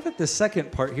we arrive at the second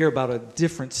part here about a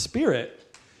different spirit,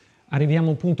 arriviamo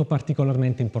a un punto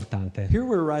particolarmente importante. here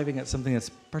we're arriving at something that's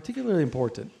particularly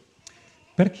important.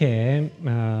 Perché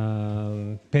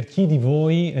per chi di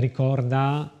voi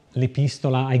ricorda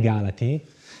l'epistola ai Galati,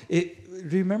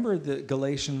 Do you remember the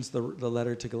Galatians, the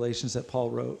letter to Galatians that Paul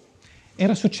wrote?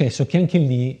 era successo che anche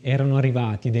lì erano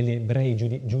arrivati degli ebrei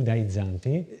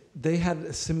giudaizzanti. They had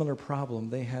a similar problem.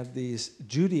 They had these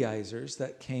Judaizers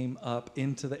that came up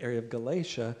into the area of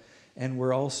Galatia and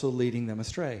were also leading them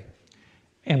astray.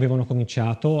 E avevano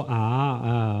cominciato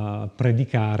a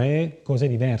predicare cose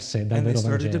diverse dal And they vero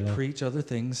started to Vangelo. preach other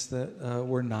things that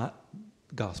were not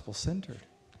gospel-centered.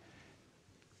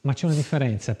 Ma c'è una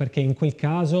differenza, perché in quel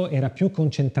caso era più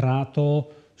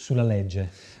concentrato sulla legge.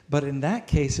 But in that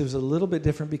case, it was a little bit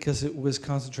different because it was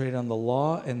concentrated on the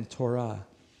law and Torah.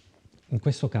 In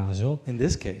questo caso In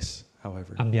this case,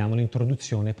 however, abbiamo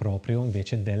l'introduzione proprio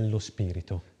invece dello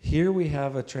spirito. here we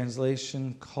have a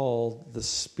translation called the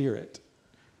Spirit.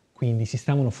 Quindi si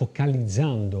stavano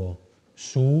focalizzando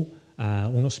su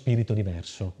uno spirito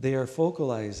diverso. They are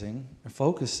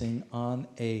focusing on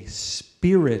a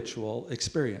spiritual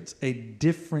experience, a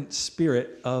different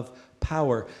spirit of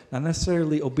power, not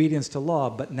necessarily obedience to law,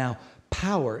 but now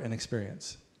power and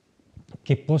experience.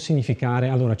 Che può significare,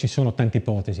 allora ci sono tante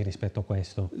ipotesi rispetto a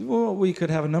questo. Well, we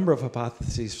could have a number of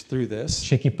hypotheses through this.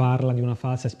 C'è chi parla di una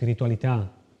falsa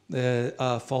spiritualità,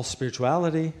 False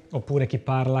spirituality. oppure chi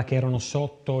parla che erano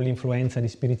sotto l'influenza di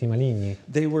spiriti maligni.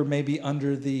 They were maybe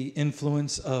under the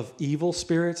influence of evil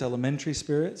spirits, elementary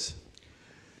spirits.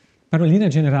 Però in linea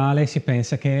generale si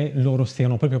pensa che loro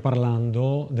stiano proprio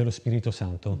parlando dello Spirito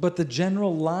Santo. But the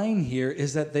general line here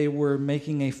is that they were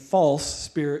making a false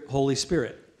spirit, Holy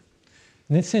Spirit.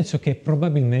 Nel senso che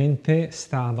probabilmente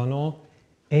stavano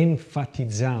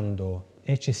enfatizzando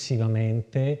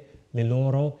eccessivamente le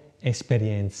loro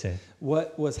esperienze.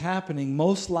 What was happening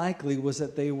most likely was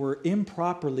that they were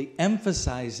improperly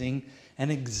emphasizing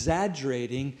and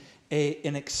exaggerating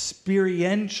an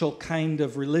experiential kind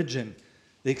of religion.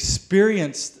 The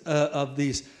experience of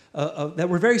these that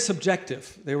were very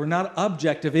subjective. They were not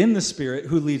objective in the Spirit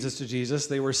who leads us to Jesus.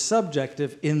 They were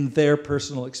subjective in their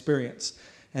personal experience.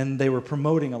 And they were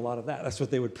promoting a lot of that. That's what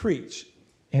they would preach.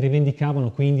 E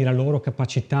rivendicavano quindi la loro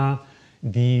capacità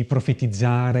di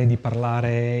profetizzare, di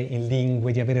parlare in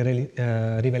lingue, di avere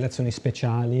rivelazioni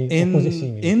speciali o cose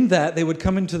simili. In that, they would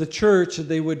come into the church and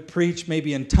they would preach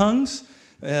maybe in tongues.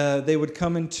 They would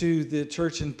come into the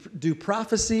church and do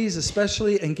prophecies,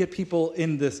 especially, and get people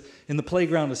in the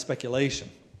playground of speculation.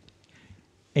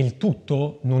 E il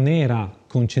tutto non era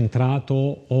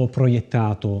concentrato o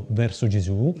proiettato verso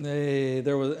Gesù,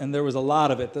 There was a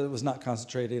lot of it that was not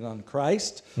concentrated on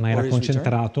Christ ma or era his return.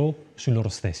 concentrato su loro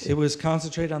stessi, It was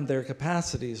concentrated on their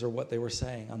capacities or what they were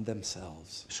saying, on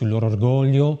themselves, sul loro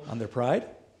orgoglio, on their pride,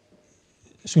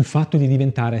 sul fatto di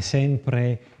diventare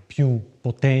sempre più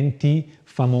potenti,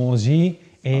 famosi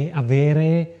e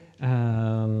avere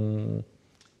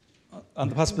on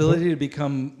the possibility to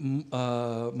become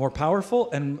more powerful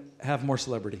and have more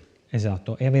celebrity,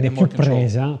 esatto, e avere and more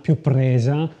più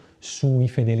presa sui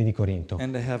fedeli di Corinto.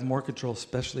 and to have more control,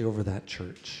 especially over that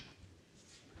church.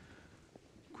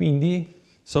 Quindi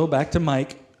So back to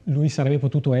Mike. lui sarebbe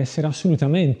potuto essere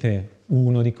assolutamente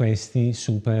uno di questi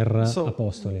super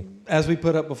apostoli. As we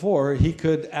put up before, he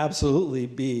could absolutely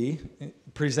be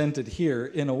presented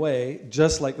here in a way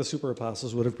just like the super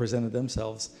apostles would have presented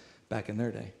themselves back in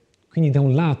their day. Quindi da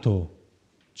un lato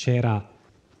c'era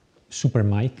Super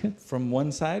Mike, From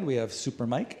one side, we have Super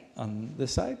Mike on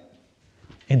this side.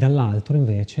 e dall'altro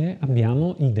invece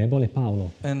abbiamo il debole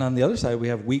Paolo. And on the other side, we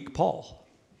have weak Paul.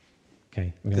 Ok,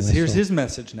 abbiamo Because here's messo- his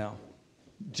message now.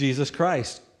 Jesus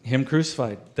Christ, him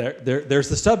crucified. There's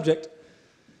the subject.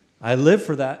 I live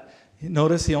for that.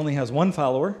 Notice he only has one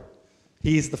follower.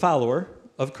 He's the follower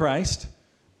of Christ.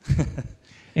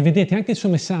 E vedete, anche il suo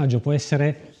messaggio può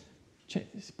essere, cioè,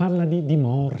 parla di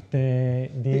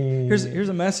morte, di... Here's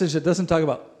a message that doesn't talk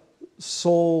about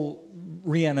soul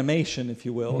reanimation, if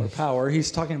you will, or power.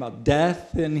 He's talking about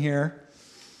death in here.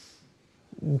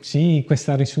 Sì,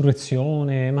 questa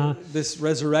risurrezione, ma... This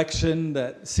resurrection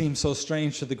that seems so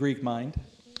strange to the Greek mind.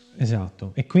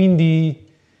 Esatto. E quindi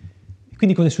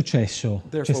cosa è successo?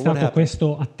 Therefore, C'è what stato happened?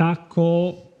 questo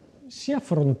attacco sia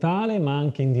frontale ma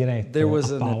anche indiretto There was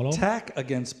a an Paolo. attack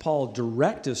against Paul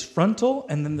direct as frontal,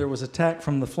 and then there was attack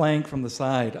from the flank, from the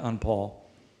side on Paul.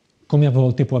 Come a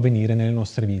volte può avvenire nelle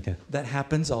nostre vite. That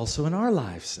happens also in our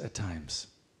lives at times.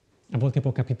 A volte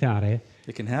può capitare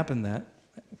It can happen that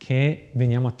che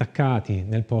veniamo attaccati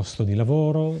nel posto di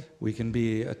lavoro, we can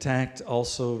be attacked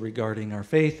also regarding our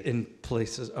faith in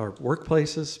places, our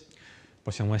workplaces,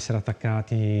 possiamo essere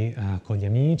attaccati con gli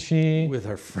amici with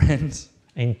our friends,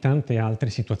 e in tante altre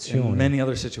in situazioni. many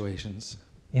other situations.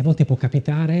 E a volte può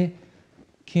capitare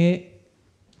che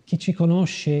chi ci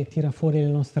conosce tira fuori le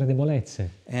nostre debolezze.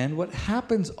 And what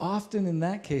happens often in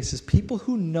that case is people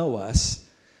who know us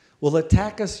will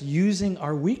attack us using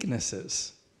our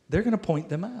weaknesses. They're going to point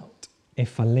them out. E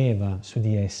fa leva su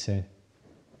di esse.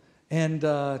 And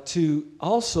to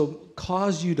also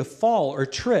cause you to fall or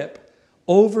trip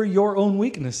over your own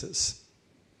weaknesses.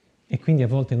 E quindi a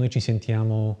volte noi ci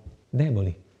sentiamo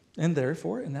deboli, And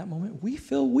therefore, in that moment, we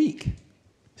feel weak.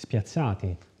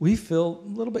 spiazzati. We feel a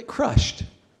little bit crushed,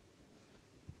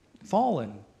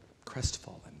 fallen,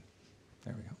 crestfallen.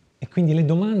 There we go. E quindi le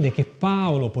domande che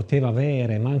Paolo poteva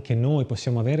avere, ma anche noi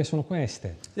possiamo avere, sono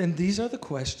queste. And these are the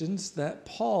questions that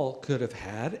Paul could have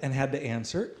had and had to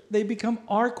answer. They become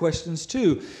our questions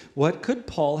too. What could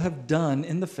Paul have done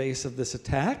in the face of this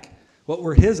attack? What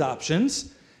were his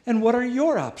options? And what are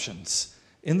your options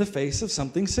in the face of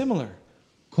something similar?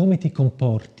 Come ti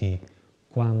comporti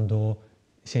quando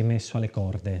sei messo alle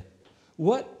corde?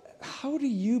 How do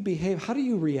you behave? How do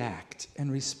you react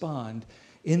and respond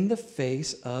in the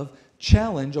face of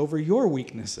challenge over your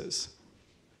weaknesses?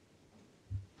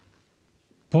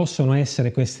 Possono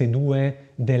essere queste due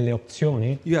delle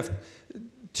opzioni? You have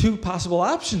two possible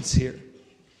options here.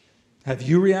 Have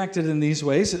you reacted in these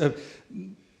ways? The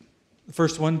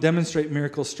first one, demonstrate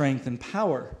miracle strength and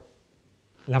power.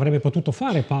 L'avrebbe potuto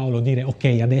fare Paolo, dire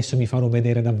ok, adesso vi farò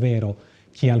vedere davvero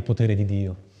chi ha il potere di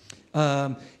Dio.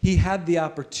 He had the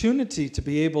opportunity to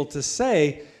be able to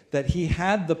say that he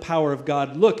had the power of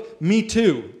God. Look, me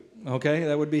too. Okay,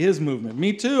 that would be his movement.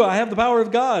 Me too, I have the power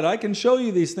of God. I can show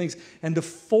you these things. And to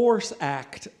force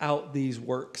act out these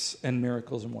works and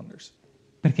miracles and wonders.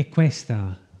 Perché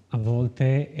questa a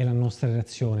volte è la nostra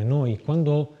reazione. Noi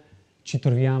quando ci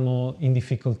troviamo in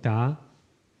difficoltà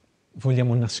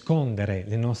vogliamo nascondere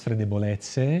le nostre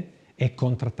debolezze e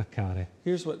contrattaccare.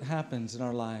 Here's what happens in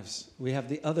our lives. We have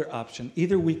the other option.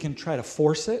 Either we can try to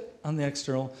force it on the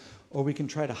external, or we can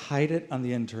try to hide it on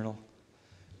the internal.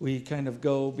 We kind of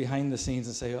go behind the scenes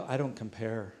and say, oh, I don't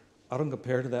compare. I don't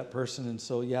compare to that person, and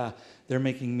so yeah, they're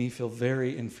making me feel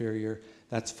very inferior.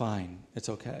 That's fine. It's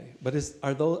okay. But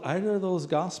are those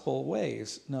gospel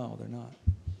ways? No, they're not.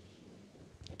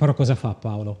 Però cosa fa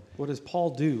Paolo? What does Paul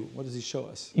do? What does he show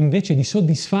us? Invece di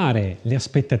soddisfare le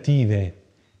aspettative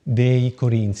dei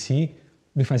Corinzi,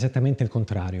 lui fa esattamente il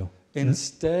contrario.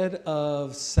 Instead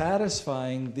of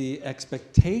satisfying the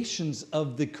expectations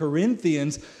of the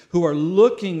Corinthians who are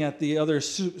looking at the other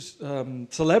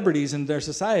celebrities in their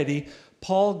society,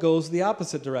 Paul goes the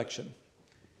opposite direction.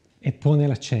 E pone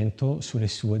l'accento sulle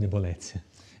sue debolezze.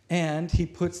 And he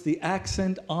puts the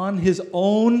accent on his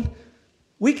own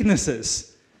weaknesses.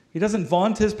 He doesn't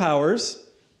vaunt his powers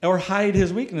or hide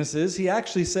his weaknesses. He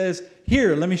actually says,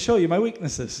 here, let me show you my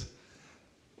weaknesses.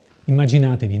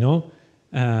 Immaginatevi, no?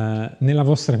 Nella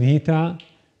vostra vita,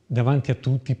 davanti a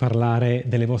tutti, parlare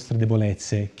delle vostre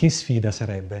debolezze. Che sfida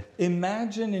sarebbe?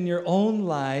 Imagine in your own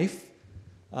life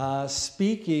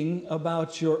speaking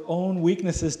about your own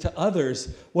weaknesses to others.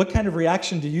 What kind of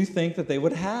reaction do you think that they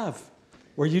would have?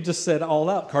 Where you just said all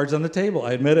out, cards on the table,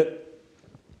 I admit it.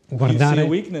 You see a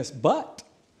weakness, but...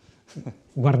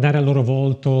 Guardare al loro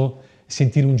volto,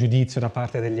 sentire un giudizio da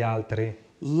parte degli altri.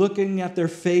 Looking at their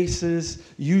faces,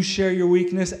 you share your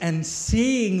weakness and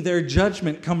seeing their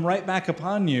judgment come right back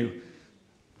upon you.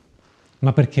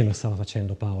 Ma perché lo stava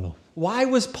facendo Paolo? Why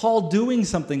was Paul doing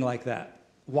something like that?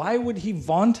 Why would he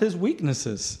vaunt his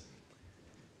weaknesses?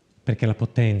 Perché la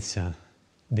potenza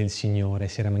del Signore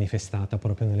si era manifestata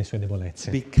proprio nelle sue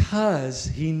debolezze. Because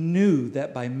he knew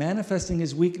that by manifesting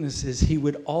his weaknesses, he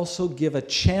would also give a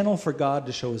channel for God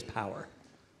to show his power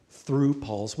through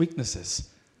Paul's weaknesses.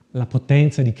 La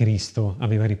potenza di Cristo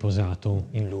aveva riposato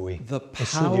in lui. The e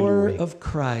su di power lui. of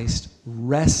Christ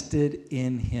rested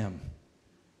in him.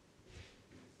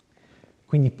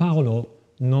 Quindi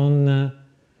Paolo non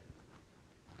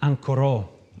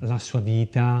ancorò la sua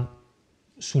vita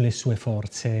sulle sue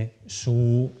forze,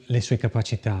 sulle sue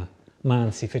capacità, ma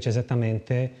anzi fece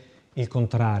esattamente il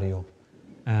contrario.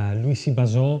 Lui si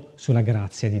basò sulla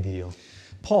grazia di Dio.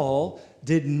 Paul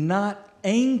did not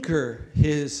anchor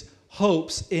his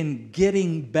hopes in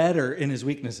getting better in his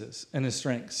weaknesses and his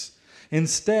strengths.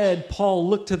 Instead, Paul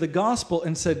looked to the gospel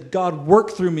and said, God,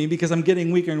 work through me because I'm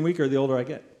getting weaker and weaker the older I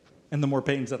get and the more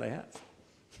pains that I have.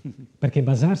 Perché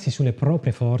basarsi sulle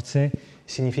proprie forze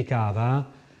significava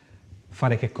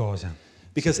fare che cosa?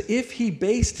 Because if he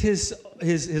based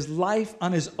his life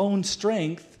on his own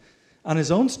strength, on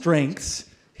his own strengths,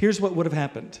 here's what would have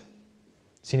happened.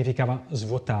 Significava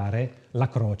svuotare la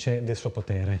croce del suo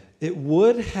potere. It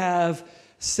would have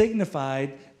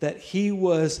signified that he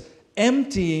was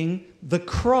emptying the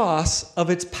cross of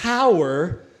its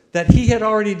power that he had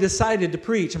already decided to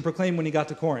preach and proclaim when he got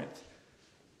to Corinth.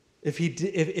 If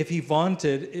he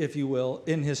vaunted, if you will,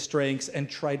 in his strengths and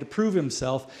tried to prove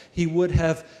himself, he would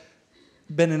have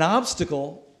been an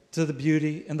obstacle to the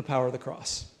beauty and the power of the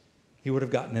cross. He would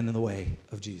have gotten in the way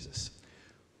of Jesus.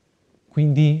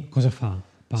 Quindi cosa fa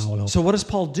Paolo? So what does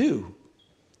Paul do?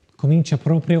 Comincia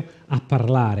proprio a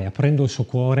parlare, aprendo il suo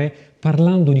cuore,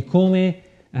 parlando di come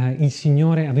il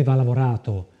Signore aveva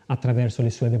lavorato attraverso le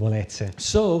sue debolezze.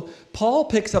 So Paul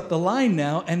picks up the line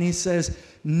now and he says,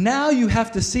 now you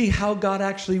have to see how God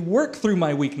actually worked through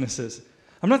my weaknesses.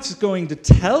 I'm not just going to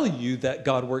tell you that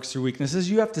God works through weaknesses.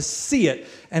 You have to see it.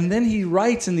 And then he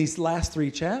writes in these last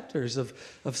 3 chapters of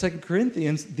 2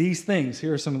 Corinthians these things.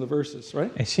 Here are some of the verses,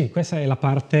 right? Eh sì, questa è la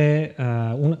parte,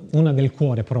 una del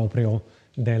cuore proprio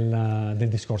del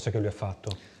discorso che lui ha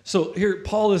fatto. So here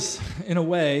Paul is, in a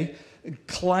way,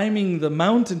 climbing the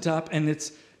mountaintop, and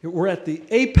we're at the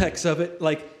apex of it,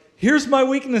 like, here's my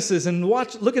weaknesses, and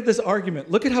look at this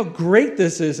argument. Look at how great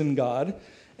this is in God.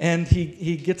 And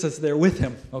he gets us there with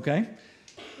him, okay?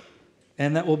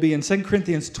 And that will be in 2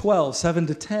 Corinthians 12, 7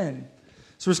 to 10.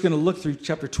 So we're just going to look through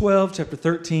chapter 12, chapter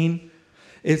 13.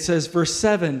 It says, verse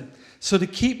 7, so to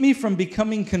keep me from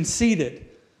becoming conceited.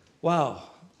 Wow,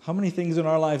 how many things in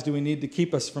our lives do we need to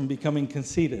keep us from becoming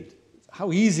conceited?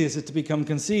 How easy is it to become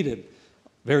conceited?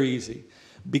 Very easy.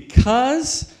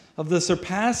 Because of the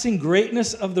surpassing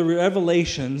greatness of the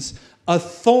revelations, a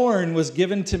thorn was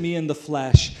given to me in the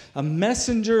flesh, a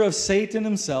messenger of Satan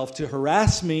himself to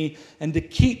harass me and to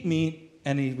keep me,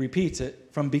 and he repeats it,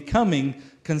 from becoming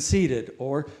conceited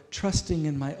or trusting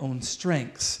in my own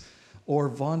strengths or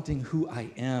vaunting who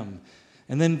I am.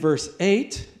 And then verse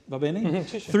 8, va bene?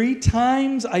 3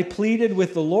 times I pleaded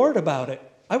with the Lord about it.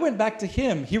 I went back to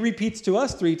him. He repeats to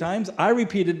us 3 times. I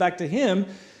repeated back to him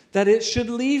that it should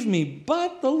leave me.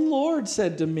 But the Lord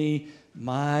said to me,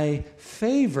 my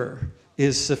favor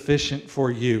is sufficient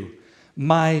for you.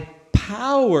 My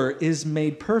power is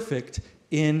made perfect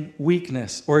in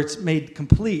weakness, or it's made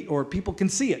complete, or people can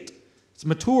see it. It's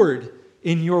matured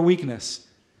in your weakness.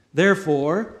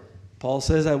 Therefore, Paul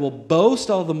says, I will boast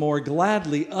all the more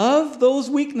gladly of those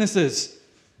weaknesses.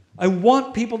 I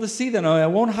want people to see them. I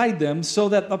won't hide them, so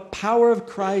that the power of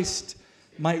Christ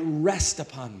might rest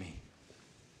upon me,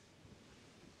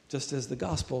 just as the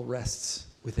gospel rests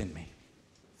within me.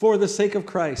 For the sake of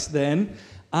Christ, then,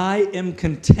 I am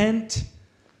content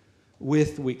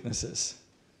with weaknesses,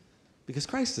 because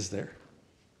Christ is there.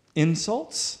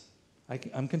 Insults,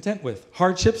 I'm content with.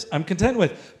 Hardships, I'm content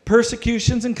with.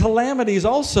 Persecutions and calamities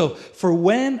also. For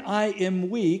when I am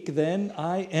weak, then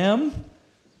I am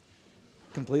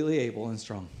completely able and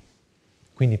strong.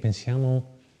 Quindi pensiamo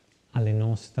alle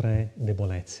nostre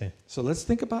debolezze. So let's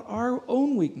think about our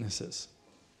own weaknesses.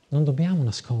 Non dobbiamo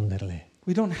nasconderle.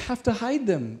 We don't have to hide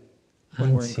them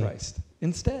when we're in Anzi, Christ.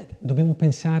 Instead, dobbiamo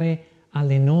pensare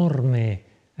all'enorme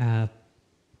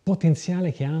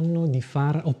potenziale che hanno di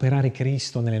far operare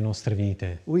Cristo nelle nostre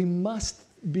vite. we must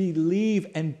believe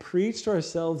and preach to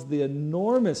ourselves the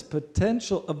enormous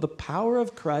potential of the power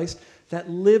of Christ that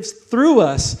lives through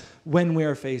us when we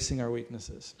are facing our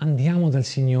weaknesses. Andiamo dal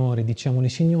Signore, diciamogli,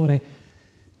 Signore,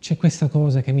 c'è questa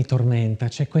cosa che mi tormenta,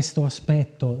 c'è questo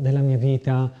aspetto della mia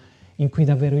vita in cui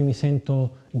davvero io mi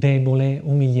sento debole,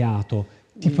 umiliato.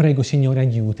 Ti prego, Signore,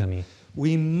 aiutami.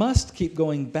 We must keep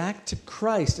going back to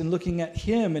Christ and looking at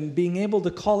Him and being able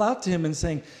to call out to Him and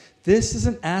saying, this is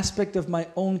an aspect of my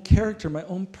own character, my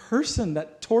own person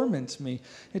that torments me.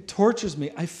 It tortures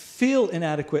me. I feel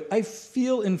inadequate. I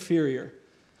feel inferior.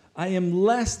 I am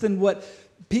less than what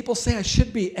people say I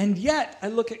should be. And yet I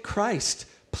look at Christ.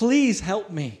 Please help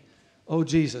me, oh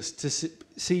Jesus, to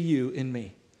see you in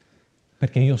me.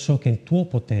 Perché io so che il tuo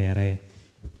potere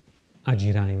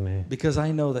agirà in me. Because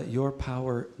I know that your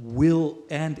power will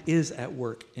and is at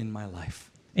work in my life.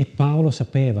 E Paolo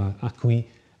sapeva,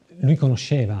 lui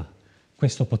conosceva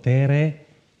questo potere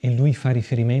e lui fa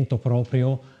riferimento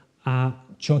proprio a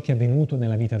ciò che è avvenuto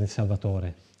nella vita del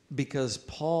Salvatore. Because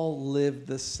Paul lived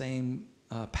the same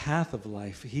path of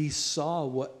life. He saw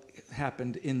what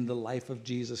happened in the life of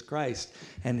Jesus Christ,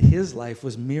 and his life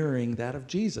was mirroring that of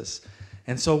Jesus.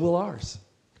 And so will ours.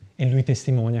 E lui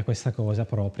testimonia questa cosa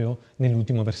proprio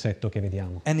nell'ultimo versetto che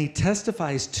vediamo. And he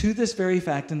testifies to this very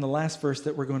fact in the last verse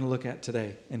that we're going to look at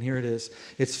today. And here it is.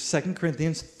 It's 2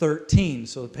 Corinthians 13,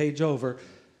 so the page over,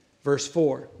 verse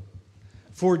 4.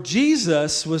 For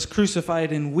Jesus was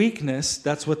crucified in weakness.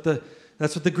 That's what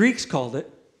the Greeks called it.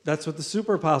 That's what the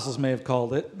super apostles may have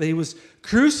called it. He was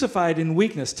crucified in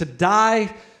weakness. To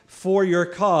die for your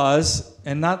cause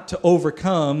and not to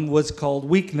overcome was called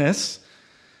weakness.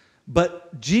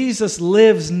 But Jesus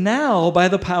lives now by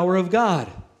the power of God.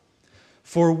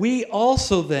 For we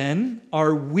also then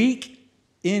are weak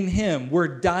in Him.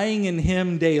 We're dying in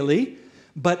Him daily.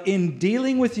 But in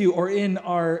dealing with you or in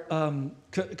our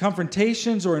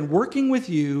confrontations or in working with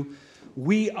you,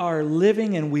 we are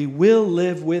living and we will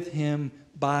live with Him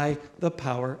by the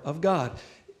power of God.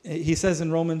 He says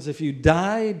in Romans, if you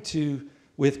died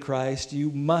with Christ,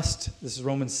 you must, this is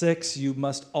Romans 6, you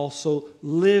must also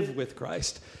live with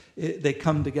Christ. They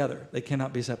come together. They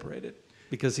cannot be separated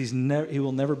because he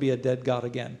will never be a dead God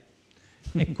again.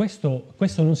 E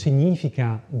questo non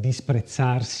significa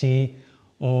disprezzarsi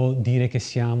o dire che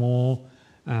siamo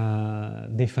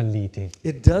dei falliti.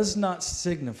 It does not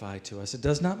signify to us, it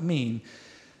does not mean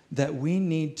that we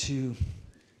need to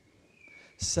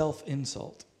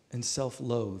self-insult and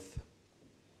self-loathe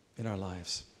in our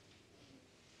lives.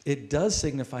 It does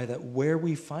signify that where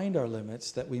we find our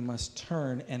limits, that we must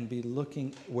turn and be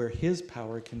looking where His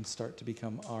power can start to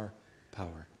become our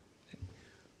power.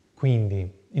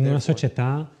 Quindi, in una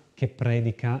società che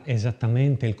predica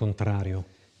esattamente il contrario.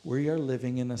 We are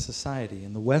living in a society,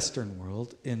 in the Western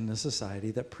world, in a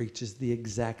society that preaches the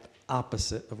exact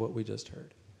opposite of what we just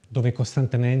heard. Dove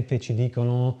costantemente ci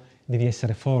dicono devi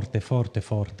essere forte, forte,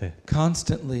 forte.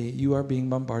 Constantly you are being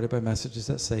bombarded by messages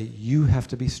that say you have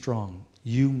to be strong.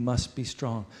 You must be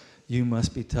strong. You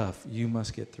must be tough. You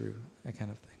must get through. That kind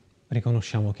of thing.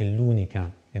 Riconosciamo che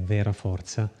l'unica e vera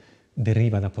forza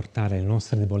deriva da portare le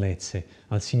nostre debolezze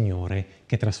al Signore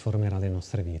che trasformerà le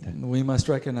nostre vite. We must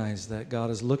recognize that God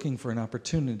is looking for an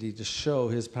opportunity to show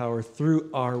His power through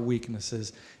our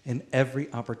weaknesses. In every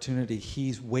opportunity,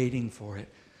 He's waiting for it.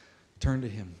 Turn to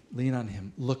Him. Lean on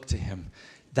Him. Look to Him.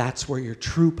 That's where your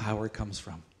true power comes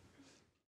from.